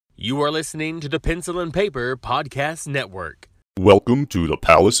You are listening to the Pencil and Paper Podcast Network. Welcome to the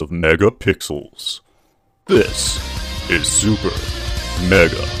Palace of Megapixels. This is Super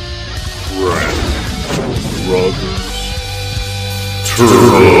Mega Grand Brothers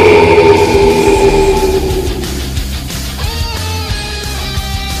Turbo.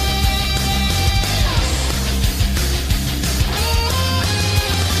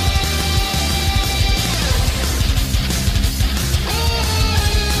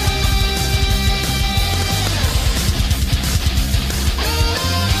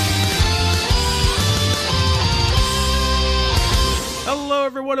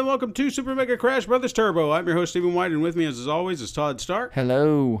 Everyone, and welcome to Super Mega Crash Brothers Turbo. I'm your host, Stephen White, and with me, as always, is Todd Stark.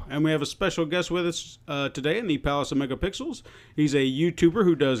 Hello. And we have a special guest with us today in the Palace of Megapixels. He's a YouTuber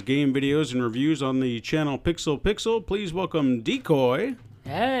who does game videos and reviews on the channel Pixel. Please welcome Decoy.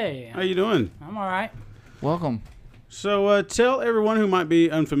 Hey. How you doing? I'm all right. Welcome. So tell everyone who might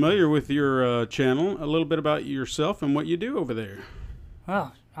be unfamiliar with your channel a little bit about yourself and what you do over there.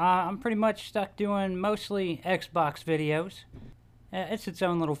 Well, I'm pretty much stuck doing mostly Xbox videos. It's its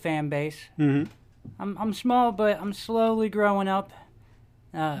own little fan base. Mm-hmm. I'm small, but I'm slowly growing up.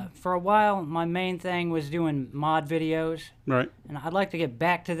 For a while, my main thing was doing mod videos. Right. And I'd like to get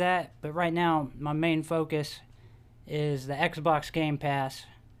back to that, but right now, my main focus is the Xbox Game Pass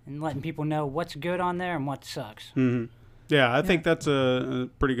and letting people know what's good on there and what sucks. Mm-hmm. Yeah, I think that's a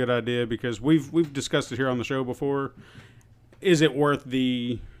pretty good idea because we've discussed it here on the show before. Is it worth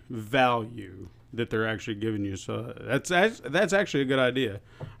the value that they're actually giving you? So that's actually a good idea.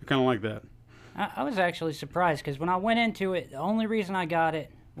 I kind of like that. I was actually surprised because when I went into it, the only reason I got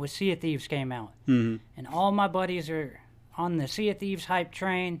it was Sea of Thieves came out. Mm-hmm. And all my buddies are on the Sea of Thieves hype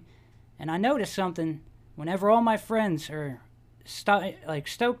train. And I noticed something. Whenever all my friends are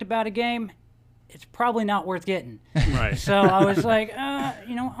stoked about a game, it's probably not worth getting. Right. So I was like, I'm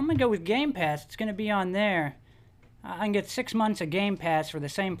going to go with Game Pass. It's going to be on there. I can get 6 months of Game Pass for the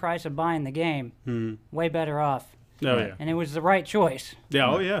same price of buying the game. Mm-hmm. Way better off. Oh, yeah. And it was the right choice.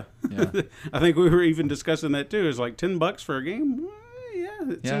 Yeah, oh, yeah. Yeah. I think we were even discussing that, too. It's like $10 for a game.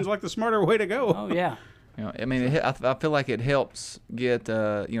 It seems like the smarter way to go. Oh, yeah. I mean, I feel like it helps get,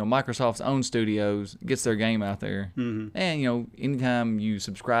 Microsoft's own studios, gets their game out there. Mm-hmm. And, anytime you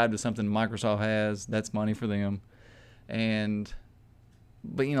subscribe to something Microsoft has, that's money for them. But,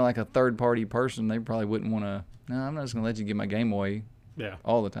 like a third-party person, they probably wouldn't want to, no, I'm not just going to let you give my game away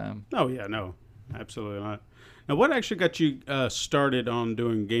all the time. Oh, yeah, no. Absolutely not. Now, what actually got you started on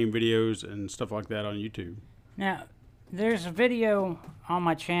doing game videos and stuff like that on YouTube? Now, there's a video on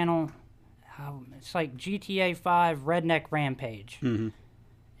my channel. It's like GTA 5 Redneck Rampage. Mm-hmm.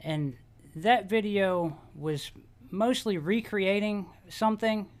 And that video was mostly recreating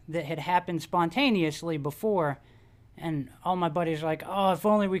something that had happened spontaneously before. And all my buddies were like, oh, if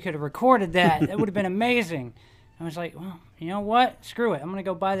only we could have recorded that. That would have been amazing. I was like, well, you know what? Screw it. I'm going to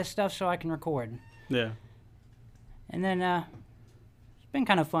go buy this stuff so I can record. Yeah. And then it's been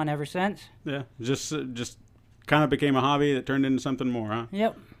kind of fun ever since. Yeah. Just kind of became a hobby that turned into something more, huh?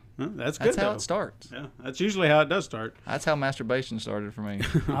 Yep. Well, that's good, That's how though. it starts. Yeah. That's usually how it does start. That's how masturbation started for me.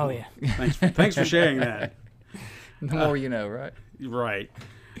 Oh, yeah. Thanks for sharing that. The more you know, right? Right.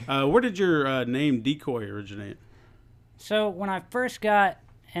 Where did your name Decoy originate? So when I first got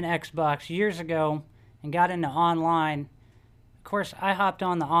an Xbox years ago and got into online, of course, I hopped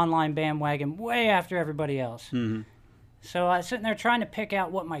on the online bandwagon way after everybody else. Mm-hmm. So I was sitting there trying to pick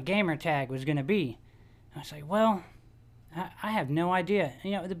out what my gamer tag was going to be. I was like, well, I have no idea.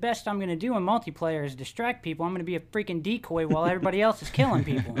 The best I'm going to do in multiplayer is distract people. I'm going to be a freaking decoy while everybody else is killing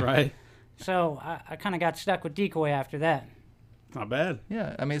people. Right. So I kind of got stuck with decoy after that. Not bad.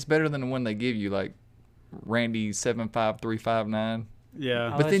 Yeah, I mean, it's better than the one they give you, like Randy75359. Yeah.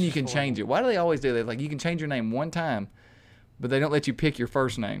 But then that's you can just change it. Why do they always do that? Like, you can change your name one time, but they don't let you pick your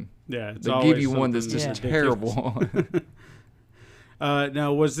first name. Yeah. It's They always give you one that's something just ridiculous. terrible.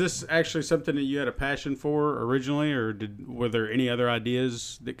 Now, was this actually something that you had a passion for originally, or were there any other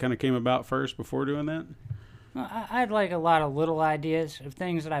ideas that kind of came about first before doing that? Well, I had like a lot of little ideas of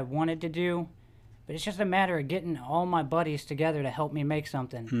things that I wanted to do, but it's just a matter of getting all my buddies together to help me make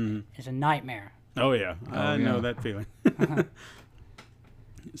something. Mm-hmm. It's a nightmare. Oh, yeah. I know yeah. that feeling.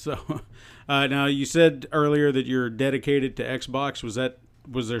 So, now you said earlier that you're dedicated to Xbox. Was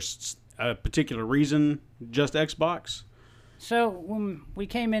there a particular reason just Xbox? So when we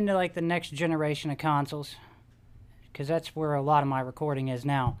came into like the next generation of consoles, because that's where a lot of my recording is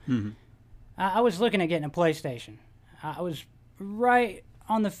now, I was looking at getting a PlayStation. I was right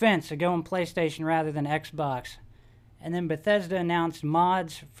on the fence of going PlayStation rather than Xbox. And then Bethesda announced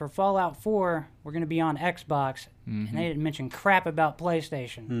mods for Fallout 4 were going to be on Xbox, and they didn't mention crap about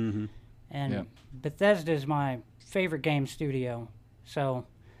PlayStation. And Yep. Bethesda is my favorite game studio, so,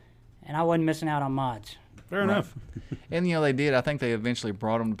 and I wasn't missing out on mods. Fair enough. And they did. I think they eventually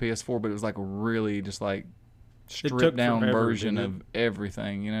brought them to PS4, but it was like a really just like took stripped down forever, version didn't of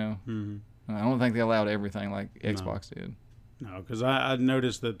everything. I don't think they allowed everything like Xbox did. No, because I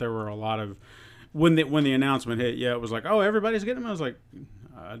noticed that there were a lot of when the announcement hit. Yeah, it was like, oh, everybody's getting them. I was like,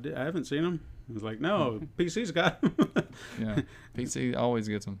 I haven't seen them. It was like, no, PC's got them. Yeah, PC always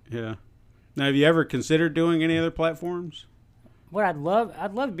gets them. Yeah. Now, have you ever considered doing any other platforms? What I'd love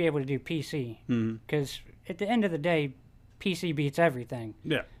to be able to do PC, because at the end of the day, PC beats everything.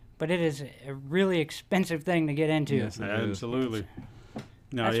 Yeah. But it is a really expensive thing to get into. Yes, it is. Absolutely.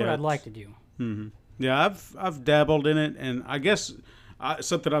 No, That's yeah, what I'd like it's- to do. Yeah, I've dabbled in it, and I guess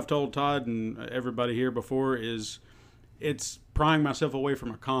something I've told Todd and everybody here before is it's prying myself away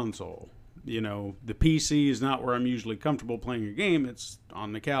from a console. The PC is not where I'm usually comfortable playing a game. It's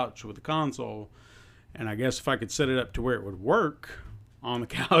on the couch with a console, and I guess if I could set it up to where it would work on the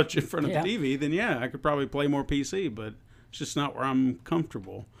couch in front of Yeah. the TV, then yeah, I could probably play more PC, but it's just not where I'm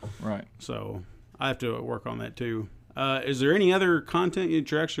comfortable. Right. So I have to work on that too. Is there any other content that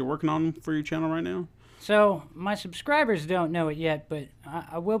you're actually working on for your channel right now? So my subscribers don't know it yet, but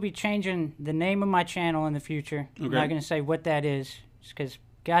I will be changing the name of my channel in the future. I'm Okay. not going to say what that is, just because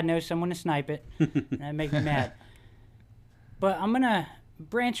God knows someone to snipe it, and that make me mad. But I'm going to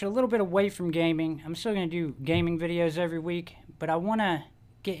branch a little bit away from gaming. I'm still going to do gaming videos every week, but I want to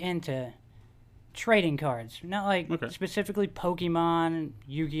get into trading cards. Not like Okay. specifically Pokemon,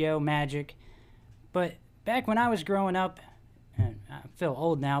 Yu-Gi-Oh, Magic, but back when I was growing up, and I feel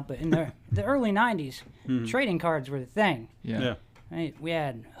old now, but in the early 90s, trading cards were the thing. Yeah. Right? We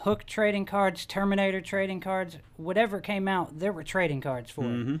had Hook trading cards, Terminator trading cards, whatever came out, there were trading cards for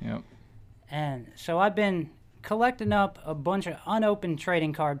it. Yep. And so I've been collecting up a bunch of unopened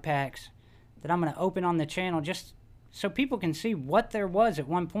trading card packs that I'm going to open on the channel just so people can see what there was at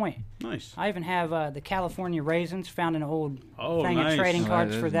one point. Nice. I even have the California Raisins, found an old Oh, thing nice. of trading Oh,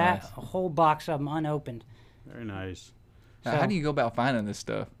 cards that for is that, nice. a whole box of them unopened. Very nice. Now, how do you go about finding this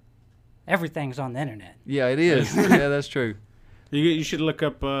stuff? Everything's on the internet. Yeah, it is. Yeah, that's true. You should look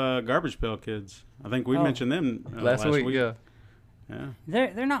up Garbage Pail Kids. I think we Oh. mentioned them Last week, yeah. Yeah.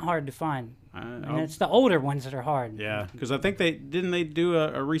 They're not hard to find. And I'll- it's the older ones that are hard. yeah, because I think they do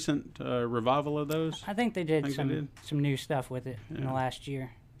a recent revival of those. I think they did Think they did. some new stuff with it in the last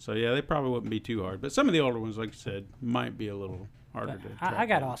year. So yeah, they probably wouldn't be too hard. But some of the older ones, like you said, might be a little harder But to. I track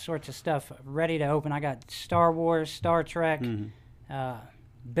got down. all sorts of stuff ready to open. I got Star Wars, Star Trek,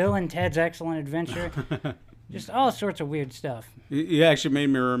 Bill and Ted's Excellent Adventure, just all sorts of weird stuff. You actually made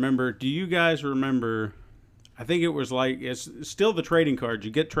me remember. Do you guys remember? I think it was like it's still the trading cards.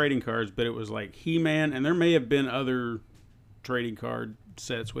 You get trading cards, but it was like He-Man, and there may have been other trading card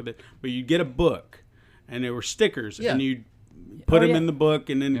sets with it. But you get a book, and there were stickers, Yeah. and you put Oh, them yeah. in the book,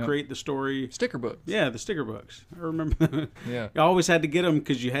 and then Yep. create the story. Sticker book. Yeah, the sticker books. I remember. Yeah. You always had to get them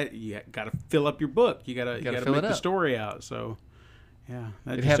because you got to fill up your book. You got to fill make it the up. story out. So, yeah,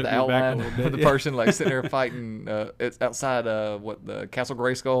 that It'd just have took the me back a outline little of bit. the Yeah. person like sitting there fighting. It's outside what the Castle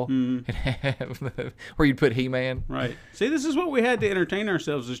Grayskull. Mm-hmm. It'd have where you'd put He-Man. Right. See, this is what we had to entertain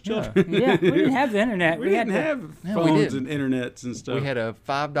ourselves as children. Yeah, we didn't have the internet. We didn't had have No, we phones didn't. and internets and stuff. We had a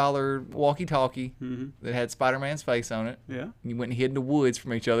 $5 walkie-talkie Mm-hmm. that had Spider-Man's face on it. Yeah. And you went and hid in the woods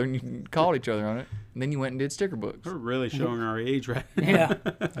from each other, and you called each other on it. And then you went and did sticker books. We're really showing our age right now.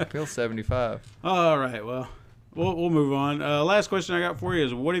 Yeah. I feel 75. All right. Well, we'll move on. Last question I got for you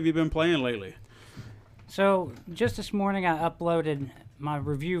is, what have you been playing lately? So just this morning, I uploaded my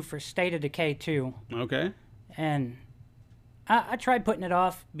review for State of Decay 2, Okay. and I tried putting it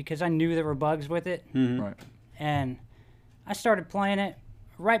off because I knew there were bugs with it, Right. and I started playing it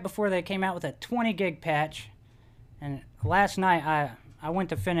right before they came out with a 20 gig patch. And last night, I went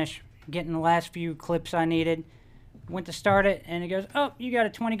to finish getting the last few clips I needed, went to start it, and it goes, "Oh, you got a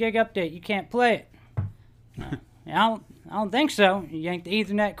 20 gig update. You can't play it." I don't think so. You yank the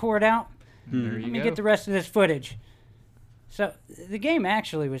Ethernet cord out. There you Let me go. get the rest of this footage. So the game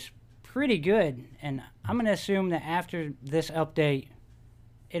actually was pretty good, and I'm going to assume that after this update,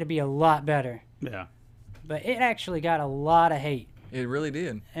 it'll be a lot better. Yeah. But it actually got a lot of hate, It really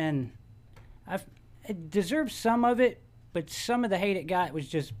did. and it deserves some of it, but some of the hate it got was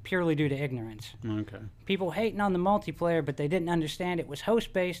just purely due to ignorance. Okay. People hating on the multiplayer, but they didn't understand it was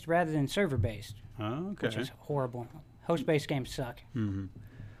host-based rather than server-based, Okay. which is horrible. Host-based games suck.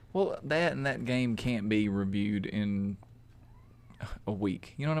 Well, that game can't be reviewed in a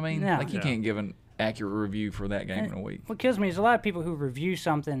week. You know what I mean? No. Like you Yeah. can't give an accurate review for that game in a week. What kills me is a lot of people who review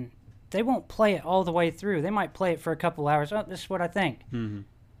something, they won't play it all the way through. They might play it for a couple hours. Oh, this is what I think. Mm-hmm.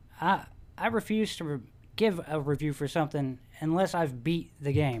 I refuse to give a review for something unless I've beat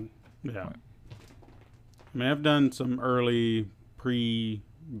the game. Yeah. I mean, I've done some early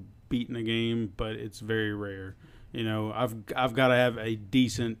pre-beating a game, but it's very rare. You know, I've got to have a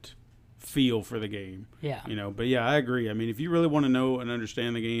decent feel for the game. Yeah. You know, but yeah, I agree. I mean, if you really want to know and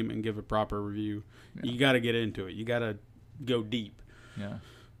understand the game and give a proper review, you got to get into it. You got to go deep. Yeah.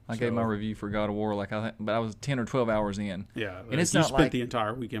 I gave my review for God of War, but I was 10 or 12 hours in. Yeah. And it's you not spent like the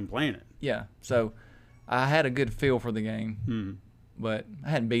entire weekend playing it. Yeah. So I had a good feel for the game, but I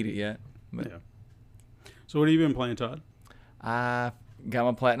hadn't beat it yet. But yeah. So what have you been playing, Todd? I got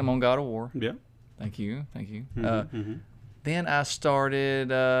my platinum on God of War. Yeah. Thank you. Mm-hmm. Then I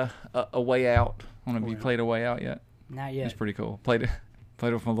started A Way Out. I don't know if you played A Way Out yet. Not yet. It's pretty cool. Played it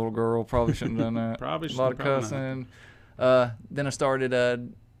with my little girl. Probably shouldn't have done that. Probably a lot of cussing. Then I started.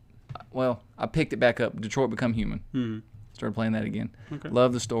 I picked it back up. Detroit Become Human. Mm-hmm. Started playing that again. Okay.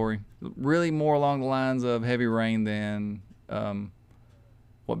 Love the story. Really more along the lines of Heavy Rain than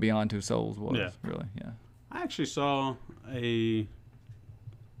what Beyond Two Souls was. Yeah. Really. Yeah. I actually saw a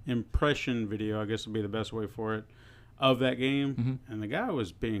impression video, I guess would be the best way for it, of that game, and the guy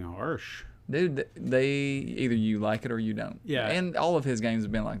was being harsh. Dude, they either you like it or you don't. Yeah. And all of his games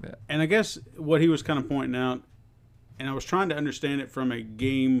have been like that. And I guess what he was kind of pointing out, and I was trying to understand it from a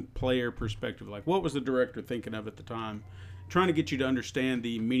game player perspective, like what was the director thinking of at the time, trying to get you to understand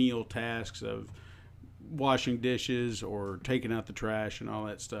the menial tasks of washing dishes or taking out the trash and all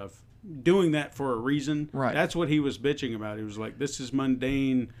that stuff. Doing that for a reason. Right. That's what he was bitching about. He was like, this is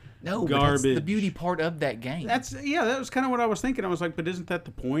mundane No, garbage. but that's the beauty part of that game. That was kind of what I was thinking. I was like, but isn't that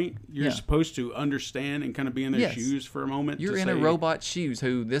the point? You're supposed to understand and kind of be in their shoes for a moment. You're in a robot's shoes.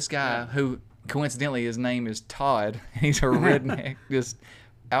 Who this guy, who coincidentally his name is Todd, he's a redneck, just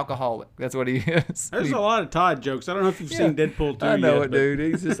alcoholic. That's what he is. There's a lot of Todd jokes. I don't know if you've seen Deadpool 2 I know yet, it, dude.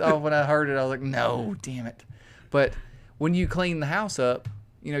 He's just when I heard it, I was like, no, damn it. But when you clean the house up,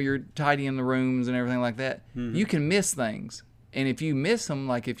 you know, you're tidying the rooms and everything like that. You can miss things. And if you miss them,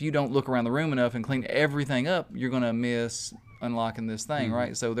 like if you don't look around the room enough and clean everything up, you're going to miss unlocking this thing,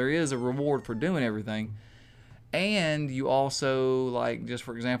 right? So there is a reward for doing everything. And you also, like, just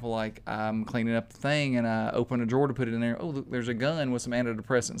for example, like I'm cleaning up the thing and I open a drawer to put it in there. Oh, look, there's a gun with some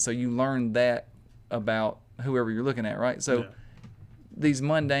antidepressants. So you learn that about whoever you're looking at, right? So these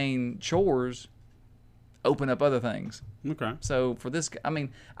mundane chores open up other things. Okay. So for this, I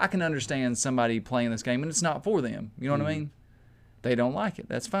mean, I can understand somebody playing this game and it's not for them. You know what I mean? They don't like it.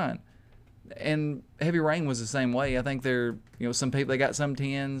 That's fine. And Heavy Rain was the same way. I think some people, they got some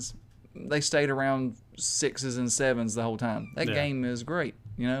 10s. They stayed around 6s and 7s the whole time. That game is great,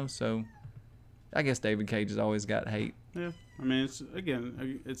 you know? So I guess David Cage has always got hate. Yeah. I mean,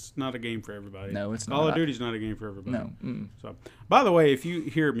 it's not a game for everybody. No, it's not. Call of Duty's not a game for everybody. No. Mm-mm. So, by the way, if you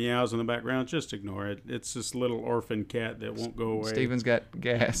hear meows in the background, just ignore it. It's this little orphan cat that won't go away. Steven's got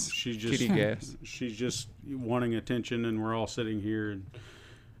gas. Kitty gas. She's just wanting attention, and we're all sitting here, and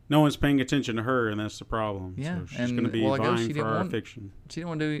no one's paying attention to her, and that's the problem. Yeah, so she's going to be vying for our fiction. She didn't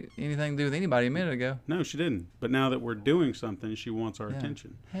want to do anything to do with anybody a minute ago. No, she didn't. But now that we're doing something, she wants our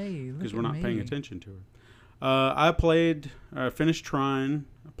attention. Hey, look because at we're not me. paying attention to her. I finished Trine.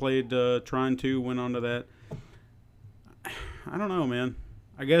 I played Trine 2, went on to that. I don't know, man.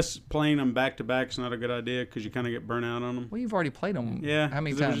 I guess playing them back to back is not a good idea because you kind of get burnt out on them. Well, you've already played them. Yeah. How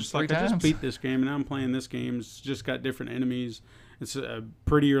many 'cause it was times? just 3 like, I times? just beat this game and now I'm playing this game. It's just got different enemies. It's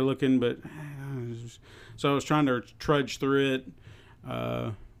prettier looking, but so I was trying to trudge through it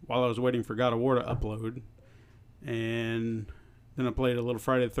while I was waiting for God of War to upload, and then I played a little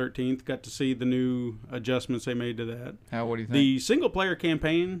Friday the 13th. Got to see the new adjustments they made to that. What do you think? The single player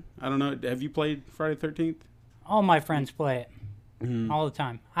campaign. I don't know. Have you played Friday the 13th? All my friends play it all the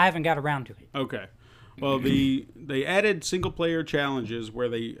time. I haven't got around to it. Okay. Well, they added single player challenges where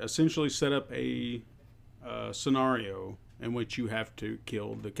they essentially set up a scenario in which you have to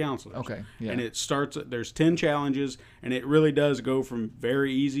kill the counselors. Okay, yeah. And it starts, there's 10 challenges, and it really does go from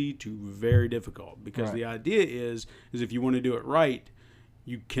very easy to very difficult. Because Right. the idea is if you want to do it right,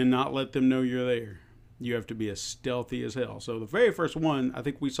 you cannot let them know you're there. You have to be as stealthy as hell. So the very first one, I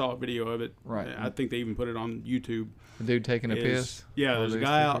think we saw a video of it. Right. I think they even put it on YouTube. The dude taking a is- piss? Yeah, Or there's a dude's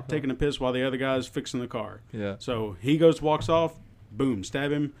guy taking out taking a piss while the other guy's fixing the car. Yeah. So he walks off, boom,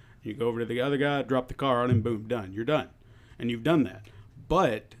 stab him. You go over to the other guy, drop the car on him, boom, done. You're done. And you've done that.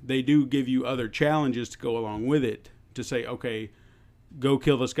 But they do give you other challenges to go along with it to say, okay, go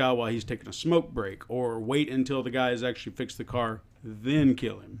kill this guy while he's taking a smoke break, or wait until the guy has actually fixed the car, then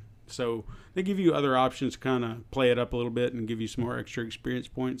kill him. So they give you other options to kind of play it up a little bit and give you some more extra experience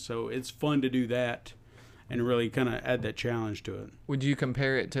points. So it's fun to do that and really kind of add that challenge to it. Would you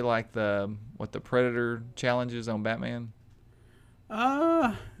compare it to like the Predator challenges on Batman?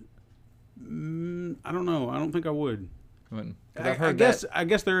 I don't know. I don't think I would. I've I heard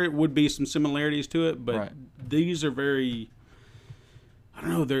guess there would be some similarities to it, but Right. these are very, I don't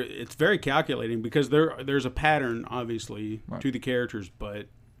know, it's very calculating because there's a pattern, obviously, Right. to the characters, but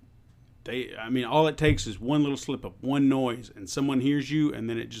all it takes is one little slip up, one noise, and someone hears you, and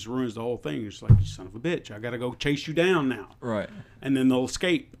then it just ruins the whole thing. It's like, you son of a bitch, I got to go chase you down now. Right. And then they'll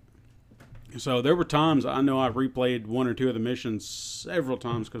escape. So there were times I know I replayed one or two of the missions several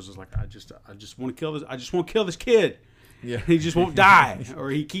times because it's like, I just want to kill this. I just want to kill this kid. Yeah. He just won't die,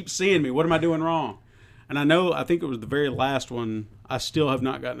 or he keeps seeing me. What am I doing wrong? And I think it was the very last one. I still have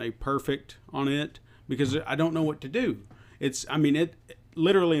not gotten a perfect on it because I don't know what to do. It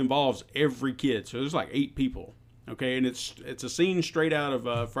literally involves every kid. So there's like 8 people, okay, and it's a scene straight out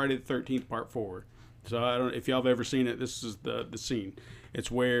of Friday the 13th Part 4. So I don't, if y'all have ever seen it, this is the scene.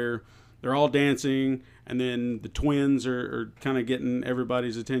 It's where they're all dancing, and then the twins are kind of getting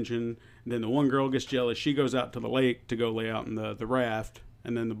everybody's attention. And then the one girl gets jealous. She goes out to the lake to go lay out in the raft,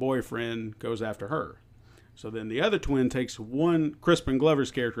 and then the boyfriend goes after her. So then the other twin takes one, Crispin Glover's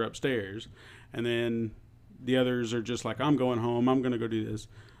character, upstairs, and then the others are just like, I'm going home. I'm going to go do this.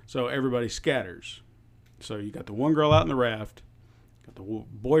 So everybody scatters. So you got the one girl out in the raft, got the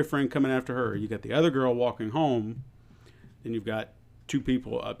boyfriend coming after her. You got the other girl walking home. Then you've got 2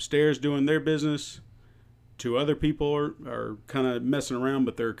 people upstairs doing their business. 2 other people are kind of messing around,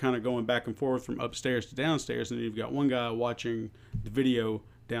 but they're kind of going back and forth from upstairs to downstairs. And then you've got one guy watching the video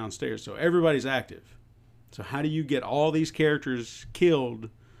downstairs. So everybody's active. So how do you get all these characters killed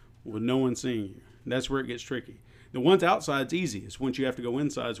with no one seeing you? And that's where it gets tricky. The ones outside's easy. It's once you have to go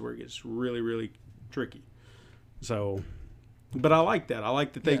inside is where it gets really, really tricky. So, but I like that. I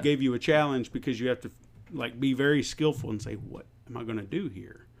like that they gave you a challenge because you have to like be very skillful and say, what am I going to do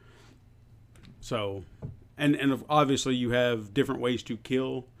here? So, and obviously you have different ways to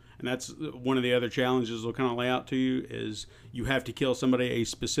kill. And that's one of the other challenges they'll kind of lay out to you is you have to kill somebody a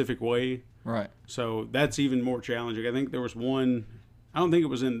specific way. Right. So that's even more challenging. I think there was one, I don't think it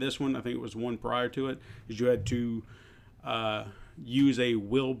was in this one. I think it was one prior to it, is you had to use a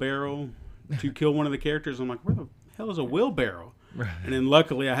wheelbarrow to kill one of the characters. I'm like, where the hell is a wheelbarrow? Right. And then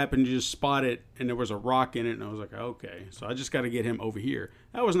luckily I happened to just spot it, and there was a rock in it, and I was like, okay, so I just got to get him over here.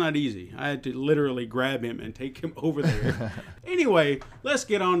 That was not easy. I had to literally grab him and take him over there. Anyway, let's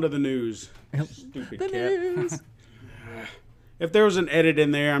get on to the news. Stupid cat. News. If there was an edit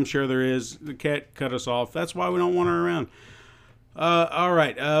in there, I'm sure there is. The cat cut us off. That's why we don't want her around. All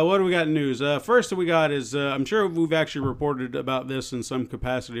right. What do we got in news? First that we got is, I'm sure we've actually reported about this in some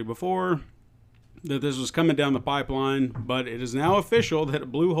capacity before, that this was coming down the pipeline, but it is now official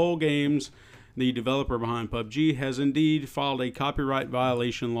that Bluehole Games, the developer behind PUBG, has indeed filed a copyright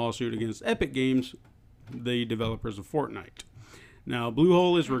violation lawsuit against Epic Games, the developers of Fortnite. Now,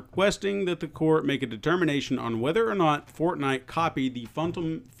 Bluehole is requesting that the court make a determination on whether or not Fortnite copied the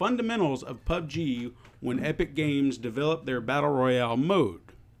fundamentals of PUBG when Epic Games developed their Battle Royale mode.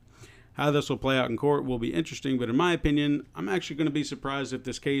 How this will play out in court will be interesting, but in my opinion, I'm actually going to be surprised if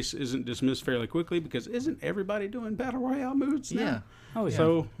this case isn't dismissed fairly quickly, because isn't everybody doing Battle Royale modes now? Yeah. Oh, yeah.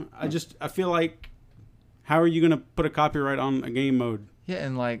 So I feel like, how are you going to put a copyright on a game mode? Yeah,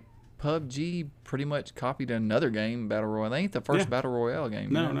 and like PUBG pretty much copied another game, Battle Royale. They ain't the first Battle Royale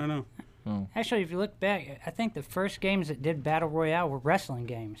game. No. Oh. Actually, if you look back, I think the first games that did Battle Royale were wrestling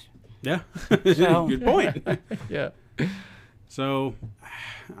games. Yeah. So- Good point. Yeah. So,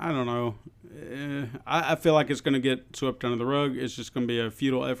 I don't know. I feel like it's going to get swept under the rug. It's just going to be a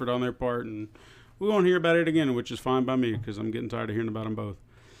futile effort on their part, and we won't hear about it again, which is fine by me because I'm getting tired of hearing about them both.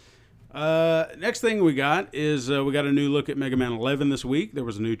 Next thing we got is we got a new look at Mega Man 11 this week. There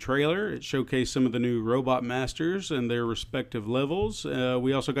was a new trailer. It showcased some of the new Robot Masters and their respective levels.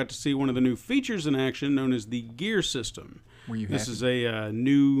 We also got to see one of the new features in action known as the Gear System. This is a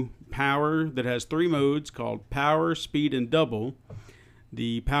new power that has 3 modes called Power, Speed, and Double.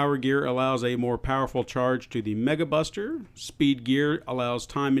 The Power Gear allows a more powerful charge to the Mega Buster. Speed Gear allows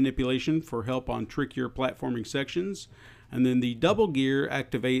time manipulation for help on trickier platforming sections. And then the Double Gear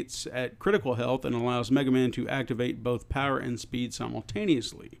activates at critical health and allows Mega Man to activate both power and speed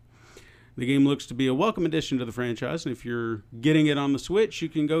simultaneously. The game looks to be a welcome addition to the franchise, and if you're getting it on the Switch, you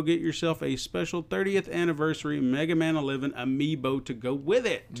can go get yourself a special 30th anniversary Mega Man 11 amiibo to go with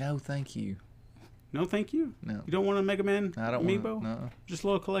it. No, thank you. No, thank you. No. You don't want a Mega Man I don't amiibo? want. No. Just a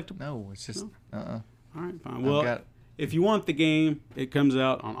little collectible? No, it's just. All right, fine. I've Well, got if you want the game, it comes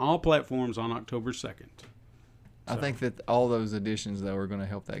out on all platforms on October 2nd. I think that all those additions though are going to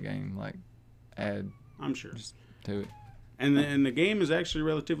help that game add I'm sure. to it. And the game is actually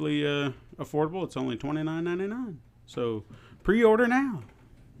relatively affordable. It's only $29.99. So pre-order now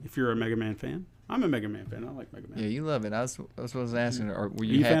if you're a Mega Man fan. I'm a Mega Man fan. I like Mega Man. Yeah, you love it. That's what I was asking. Or were Are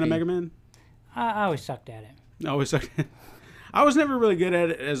you you a happy? fan of Mega Man? I always sucked at it. I always I was never really good at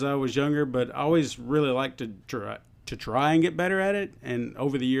it as I was younger, but I always really liked to try and get better at it. And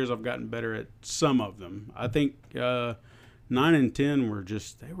over the years, I've gotten better at some of them. I think 9 and 10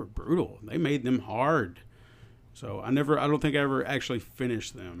 they were brutal. They made them hard. So I don't think I ever actually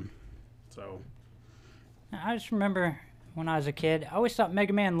finished them. So I just remember when I was a kid, I always thought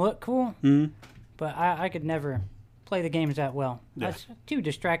Mega Man looked cool, but I could never play the games that well. I was too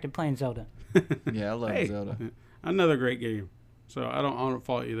distracted playing Zelda. Yeah, I love Zelda. Another great game. So I don't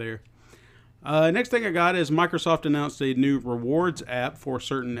fault you there. Next thing I got is Microsoft announced a new rewards app for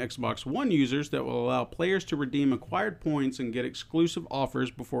certain Xbox One users that will allow players to redeem acquired points and get exclusive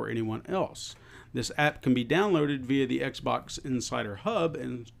offers before anyone else. This app can be downloaded via the Xbox Insider Hub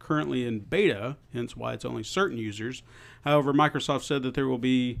and is currently in beta, hence why it's only certain users. However, Microsoft said that there will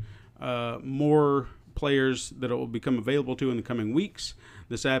be more players that it will become available to in the coming weeks.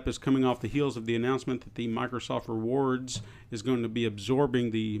 This app is coming off the heels of the announcement that the Microsoft Rewards is going to be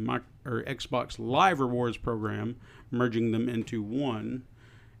absorbing the Xbox Live Rewards program, merging them into one.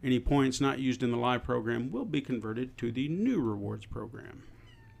 Any points not used in the Live program will be converted to the new Rewards program.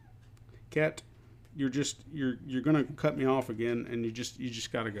 Kat, you're going to cut me off again, and you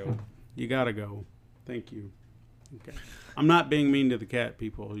just got to go. You got to go. Thank you. Okay. I'm not being mean to the cat,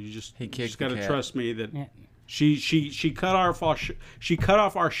 people. You just got to trust me that she cut off our she cut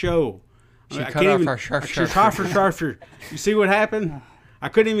off our show. She cut off our sharf. You see what happened? I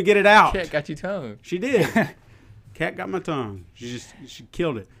couldn't even get it out. Cat got you tongue. She did. Cat got my tongue. She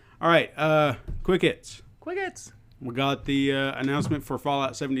killed it. All right, quick hits. Quick hits. We got the announcement for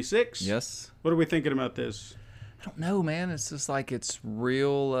Fallout 76. Yes. What are we thinking about this? I don't know, man. It's just like it's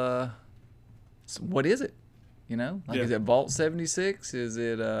real. What is it? You know, like is it Vault 76? Is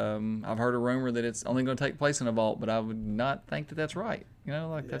it? I've heard a rumor that it's only going to take place in a vault, but I would not think that that's right. You know,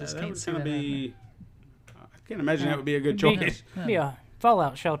 like I just can't see that happening. I can't imagine that would be a good choice. Be a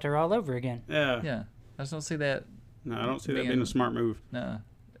Fallout shelter all over again. Yeah. I just don't see that. No, I don't see that being a smart move. No.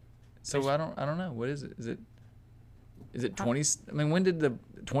 So I don't know. What is it? Is it 20? I mean, when did the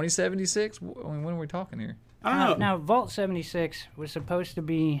 2076? I mean, when are we talking here? I don't know. Now, Vault 76 was supposed to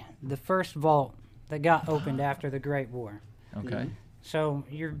be the first vault that got opened after the Great War. Okay. So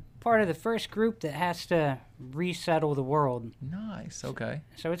you're part of the first group that has to resettle the world. Nice. Okay.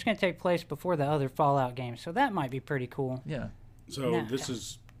 So it's going to take place before the other Fallout games. So that might be pretty cool. Yeah. So this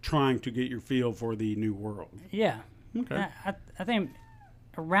is trying to get your feel for the new world. Yeah. Okay. I think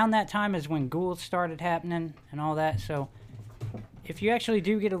around that time is when ghouls started happening and all that. So if you actually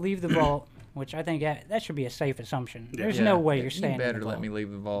do get to leave the vault, which I think that should be a safe assumption. There's no way you're staying in the vault. You better let me leave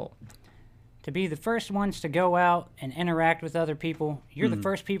the vault. To be the first ones to go out and interact with other people, you're the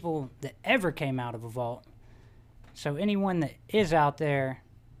first people that ever came out of a vault. So anyone that is out there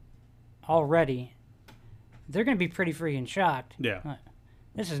already, they're going to be pretty freaking shocked. Yeah.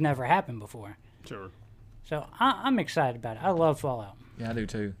 This has never happened before. Sure. So I'm excited about it. I love Fallout. Yeah, I do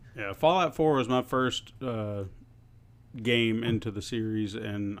too. Yeah, Fallout 4 was my first game into the series,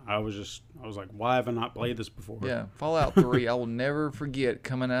 and I was like, why have I not played this before? Yeah, Fallout 3, I will never forget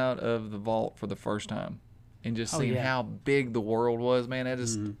coming out of the vault for the first time and just seeing how big the world was, man. That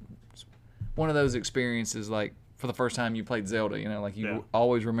is one of those experiences, like, for the first time you played Zelda, you know, like you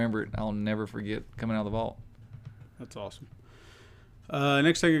always remember it. I'll never forget coming out of the vault. That's awesome.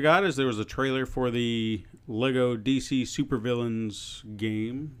 Next thing I got is there was a trailer for the Lego DC Supervillains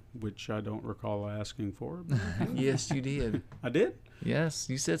game, which I don't recall asking for. Yes, you did. I did? Yes,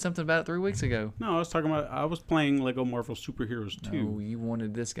 you said something about it 3 weeks ago. No, I was playing Lego Marvel Superheroes 2. No, you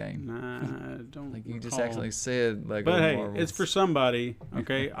wanted this game. Nah, I don't Like you just recall. actually said Lego But hey, Marvel. it's for somebody,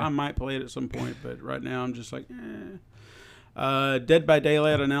 okay? I might play it at some point, but right now I'm just like, Dead by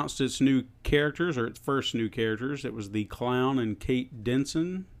Daylight announced its new characters, or its first new characters. It was the Clown and Kate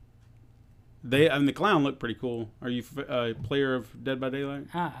Denson. The Clown looked pretty cool. Are you a player of Dead by Daylight?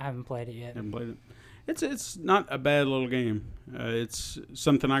 I haven't played it yet. Haven't played it. It's not a bad little game. It's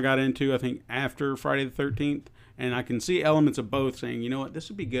something I got into, I think, after Friday the 13th, and I can see elements of both saying, you know what, this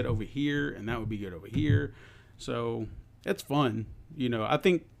would be good over here, and that would be good over here. So it's fun. You know, I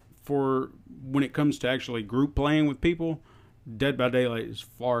think for when it comes to actually group playing with people, Dead by Daylight is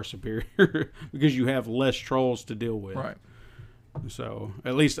far superior because you have less trolls to deal with. Right. So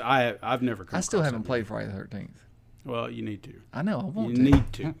at least I've never come I still across haven't that. played Friday the 13th. Well, you need to. I know. I want You to.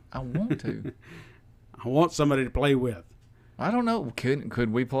 need to. I want to. I want somebody to play with. I don't know.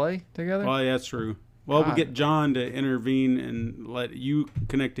 Could we play together? Well, yeah, that's true. Well, we God. get John to intervene and let you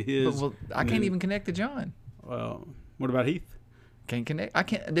connect to his. Well, I and can't then- even connect to John. Well, what about Heath? Can't connect. I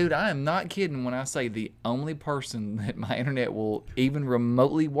can't, dude. I am not kidding when I say the only person that my internet will even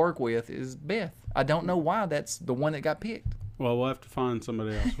remotely work with is Beth. I don't know why that's the one that got picked. Well, we'll have to find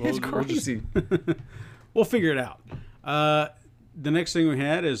somebody else. It's We'll just- crazy. We'll figure it out. The next thing we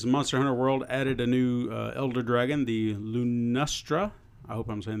had is Monster Hunter World added a new Elder Dragon, the Lunastra. I hope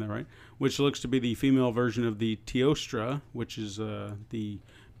I'm saying that right. Which looks to be the female version of the Teostra, which is the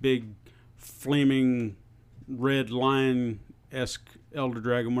big flaming red lion-esque Elder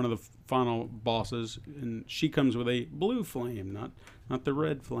Dragon, one of the final bosses. And she comes with a blue flame, not the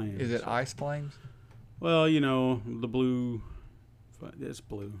red flame. Is it Ice Flames? Well, you know, the blue. It's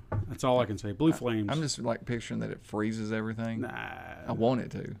blue. That's all I can say. Blue flames. I'm just like picturing that it freezes everything. Nah. I want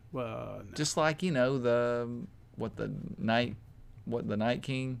it to. Well, no. Just like the Night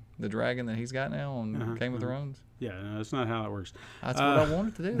King, the dragon that he's got now on Game of Thrones. Yeah, no, that's not how it works. That's what I want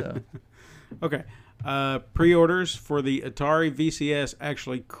it to do, though. Okay. Pre-orders for the Atari VCS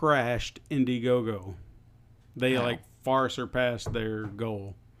actually crashed Indiegogo. They Wow. far surpassed their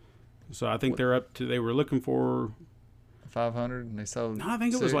goal. So I think they were looking for, 500, and they sold. no, I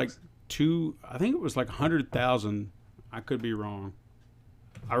think it was like 6. I think it was like 100,000. I could be wrong.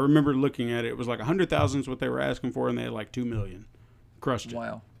 I remember looking at it. It was like 100,000 is what they were asking for, and they had like 2 million. Crushed it.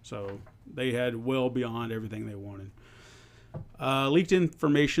 Wow. So they had well beyond everything they wanted. Leaked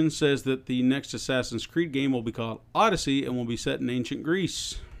information says that the next Assassin's Creed game will be called Odyssey and will be set in ancient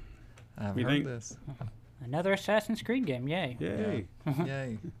Greece. I've You heard think- this. Another Assassin's Creed game, yay. Yay.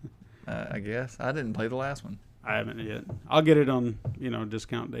 Yay. I guess I didn't play the last one. I haven't yet. I'll get it on,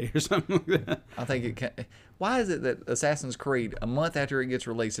 discount day or something like that. I think it can. Why is it that Assassin's Creed, a month after it gets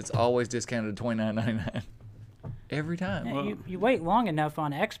released, it's always discounted to $29.99 every time? Yeah, you wait long enough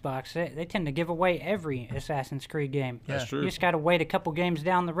on Xbox, they tend to give away every Assassin's Creed game. That's Yeah. true. You just got to wait a couple games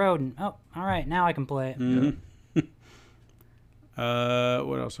down the road, and all right, now I can play it.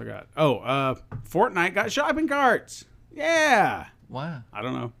 What else I got? Oh, Fortnite got shopping carts. Yeah. Why? I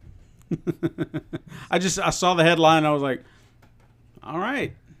don't know. I saw the headline and I was like, all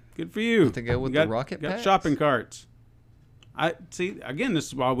right, good for you. To go with You the rocket got packs? shopping carts. I see. Again, this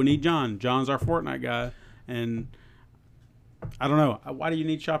is why we need John. John's our Fortnite guy, and I don't know. Why do you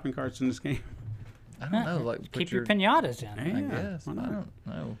need shopping carts in this game? I don't know. Like put Keep your pinatas in. Yeah, I guess. I why not? don't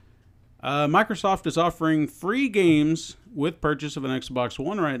know. Microsoft is offering free games with purchase of an Xbox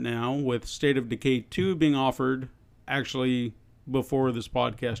One right now, with State of Decay 2 being offered actually before this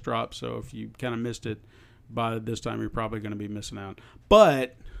podcast drops. So if you kind of missed it by this time, you're probably going to be missing out.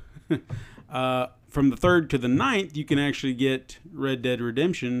 But from the 3rd to the 9th, you can actually get Red Dead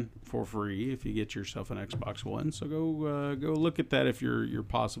Redemption for free if you get yourself an Xbox One. So go look at that if you're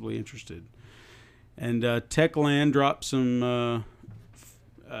possibly interested. And Techland dropped some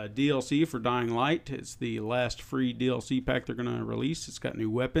DLC for Dying Light. It's the last free DLC pack they're going to release. It's got new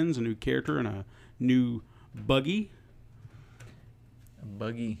weapons, a new character, and a new buggy. A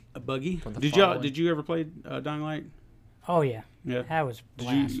buggy. For the Did following. you ever play Dying Light? Oh yeah, Yeah. that was Did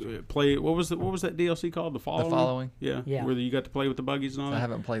blast. you play? What was that DLC called? The Following. Following? Yeah. Yeah. Where you got to play with the buggies and all I that.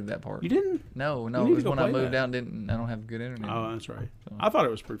 haven't played that part. You didn't? No, You it need to was go when I play moved that. out. I don't have good internet. Oh, that's right. I thought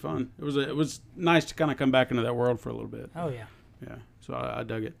it was pretty fun. It was nice to kind of come back into that world for a little bit. Oh yeah. Yeah, so I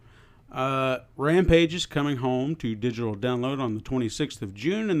dug it. Rampage is coming home to digital download on the 26th of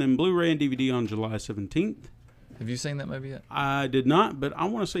June, and then Blu-ray and DVD on July 17th. Have you seen that movie yet? I did not, but I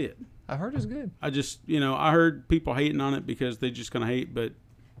want to see it. I've heard it's good. I just, I heard people hating on it because they just going to hate, but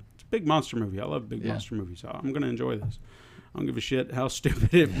it's a big monster movie. I love big Yeah. monster movies. So I'm going to enjoy this. I don't give a shit how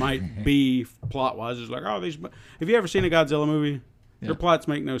stupid it might be plot-wise. It's like, have you ever seen a Godzilla movie? Yeah. Their plots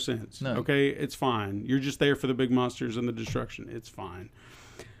make no sense. No. Okay, it's fine. You're just there for the big monsters and the destruction. It's fine.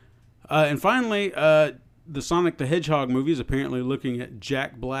 And finally, the Sonic the Hedgehog movie is apparently looking at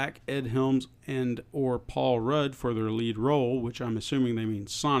Jack Black, Ed Helms, and or Paul Rudd for their lead role, which I'm assuming they mean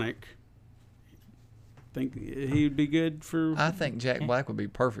Sonic. Think he would be good for I think Jack Black would be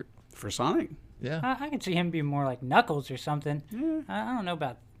perfect. Sonic? Yeah. I could see him being more like Knuckles or something. Yeah. I don't know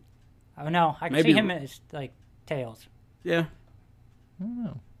about. Oh no, I can Maybe- see him as like Tails. Yeah. I don't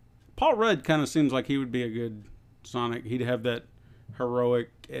know. Paul Rudd kind of seems like he would be a good Sonic. He'd have that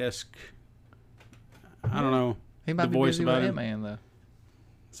heroic-esque, I don't know, He might the be voice busy about with him. Ant-Man, though.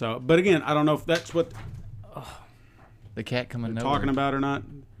 So, but again, I don't know if that's what The cat coming they're nowhere. talking about or not.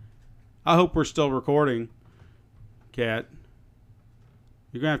 I hope we're still recording, Cat.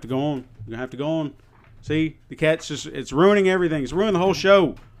 You're gonna have to go on. You're gonna have to go on. See, the cat's it's ruining everything. It's ruining the whole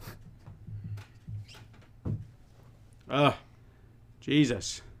show. Ugh.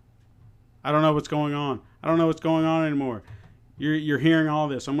 Jesus. I don't know what's going on. I don't know what's going on anymore. You're hearing all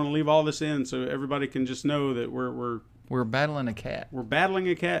this. I'm going to leave all this in so everybody can just know that We're battling a cat. we're battling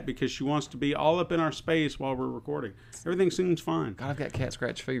a cat because she wants to be all up in our space while we're recording. Everything seems fine. God, I've got cat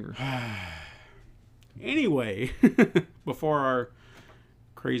scratch fever. Anyway, before our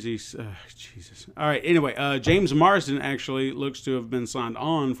crazy Jesus. All right. Anyway, James Marsden actually looks to have been signed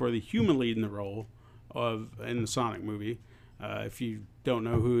on for the human lead in the role in the Sonic movie. If you don't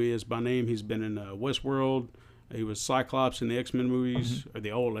know who he is by name, he's been in Westworld. He was Cyclops in the X-Men movies, or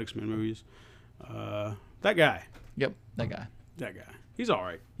the old X-Men movies. That guy. Yep, that guy. That guy. He's all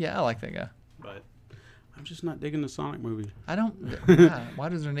right, Yeah, I like that guy. but I'm just not digging the Sonic movie. I don't. Why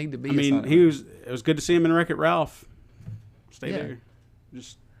does there need to be? I a mean, Sonic it was good to see him in Wreck-It Ralph. Stay Yeah. there.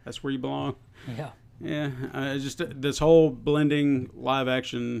 Just that's where you belong. Yeah. Yeah, just this whole blending live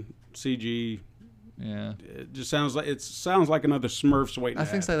action CG. Yeah, It just sounds like another Smurfs waiting. I to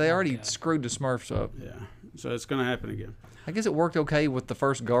think so. happen. They already screwed the Smurfs up. Yeah, so it's gonna happen again. I guess it worked okay with the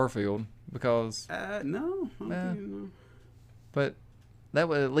first Garfield because, No, I don't think, no. but that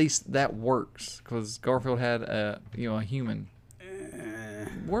was at least that works because Garfield had a human.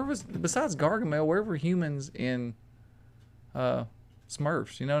 Where was besides Gargamel? Where were humans in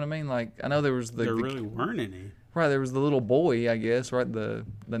Smurfs? You know what I mean? Like I know there was There really weren't any. right. There was the little boy, I guess. Right, the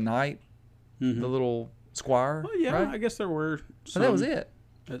knight, the little squire. Well, yeah, right? I guess there were. But Some, that was it.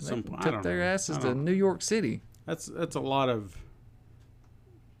 At They some point, I took don't their know. asses I to don't- New York City. That's a lot of.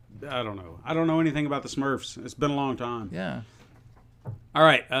 I don't know. I don't know anything about the Smurfs. It's been a long time. Yeah. All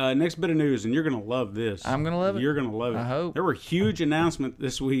right, next bit of news, and you're gonna love this. I'm gonna love it. You're gonna love it. I hope. There were huge announcements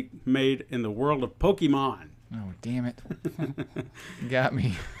this week made in the world of Pokemon. Oh, damn it. Got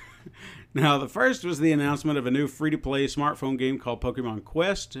me. Now, the first was the announcement of a new free-to-play smartphone game called Pokemon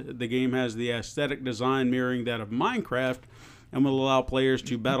Quest. The game has the aesthetic design mirroring that of Minecraft and will allow players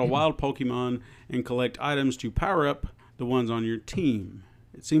to battle wild Pokemon and collect items to power up the ones on your team.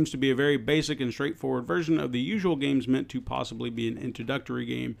 It seems to be a very basic and straightforward version of the usual games meant to possibly be an introductory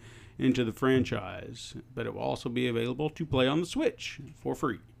game into the franchise, but it will also be available to play on the Switch for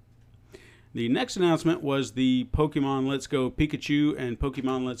free. The next announcement was the Pokemon Let's Go Pikachu and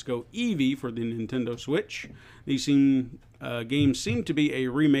Pokemon Let's Go Eevee for the Nintendo Switch. These games seem to be a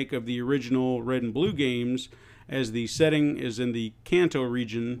remake of the original Red and Blue games, as the setting is in the Kanto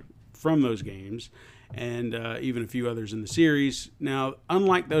region from those games, and even a few others in the series. Now,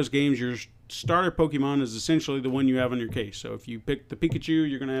 unlike those games, your starter Pokemon is essentially the one you have on your case. So if you pick the Pikachu,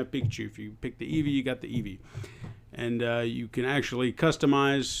 you're going to have Pikachu. If you pick the Eevee, you got the Eevee. And you can actually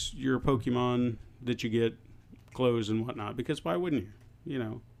customize your Pokemon that you get, clothes and whatnot, because why wouldn't you? You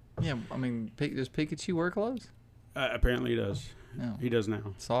know. Yeah, I mean, does Pikachu wear clothes? Apparently he does. No. He does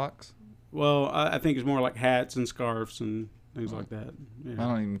now. Socks? Well, I think it's more like hats and scarves and things like that. Yeah. I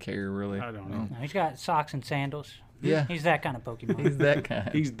don't even care, really. I don't know. No, he's got socks and sandals. Yeah. He's that kind of Pokemon. He's that guy.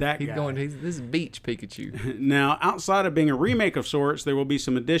 He's that guy. This is beach Pikachu. Now, outside of being a remake of sorts, there will be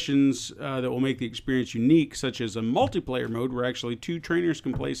some additions that will make the experience unique, such as a multiplayer mode where actually two trainers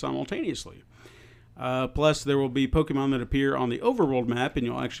can play simultaneously. Plus, there will be Pokemon that appear on the overworld map, and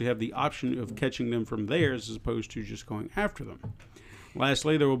you'll actually have the option of catching them from there as opposed to just going after them.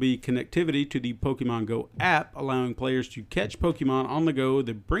 Lastly, there will be connectivity to the Pokemon Go app, allowing players to catch Pokemon on the go,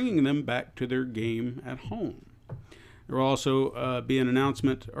 then bringing them back to their game at home. There will also be an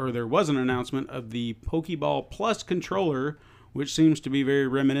announcement, or there was an announcement, of the Pokeball Plus controller, which seems to be very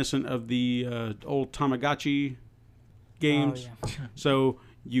reminiscent of the old Tamagotchi games. Oh, yeah. So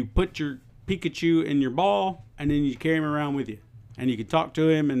you put your Pikachu in your ball, and then you carry him around with you. And you can talk to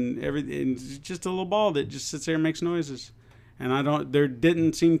him, and everything. And it's just a little ball that just sits there and makes noises. And there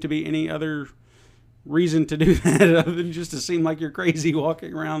didn't seem to be any other reason to do that other than just to seem like you're crazy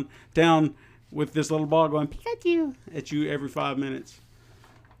walking around town with this little ball going Pikachu at you every 5 minutes.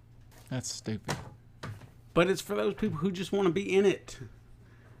 That's stupid. But it's for those people who just want to be in it.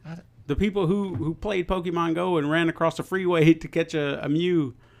 The people who played Pokemon Go and ran across the freeway to catch a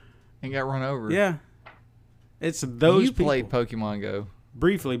Mew. And got run over. Yeah. It's those You people. played Pokemon Go.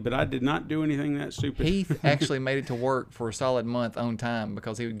 Briefly, but I did not do anything that stupid. Heath actually made it to work for a solid month on time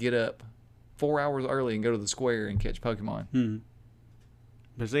because he would get up 4 hours early and go to the square and catch Pokemon.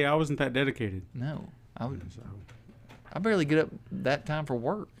 But see, I wasn't that dedicated. No. I barely get up that time for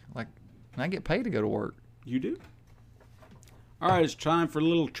work. Like, and I get paid to go to work. You do? All right, it's time for a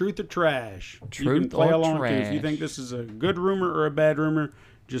little truth or trash. You can Truth play or along too. If you trash. think this is a good rumor or a bad rumor,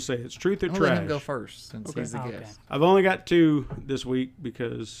 Just say it's truth or I'm gonna let trash. him go first since he's the Okay. guest. I've only got 2 this week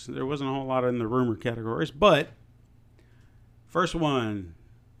because there wasn't a whole lot in the rumor categories. But first one,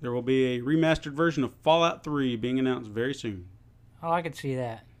 there will be a remastered version of Fallout 3 being announced very soon. Oh, I could see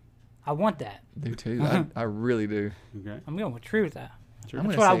that. I want that. Do too. I really do. Okay. I'm going with truth. I'm That's gonna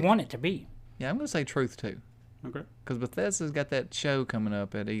what I say- want it to be. Yeah, I'm gonna say truth too, Okay. because Bethesda's got that show coming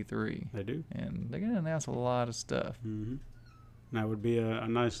up at E3, They do. and they're gonna announce a lot of stuff. Mm-hmm. That would be a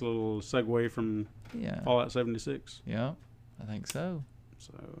nice little segue from Yeah. Fallout 76. Yeah, I think so.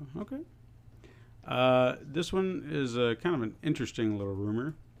 So, okay. This one is kind of an interesting little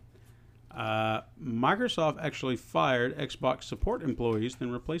rumor. Microsoft actually fired Xbox support employees,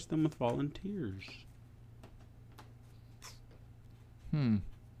 then replaced them with volunteers. I mean,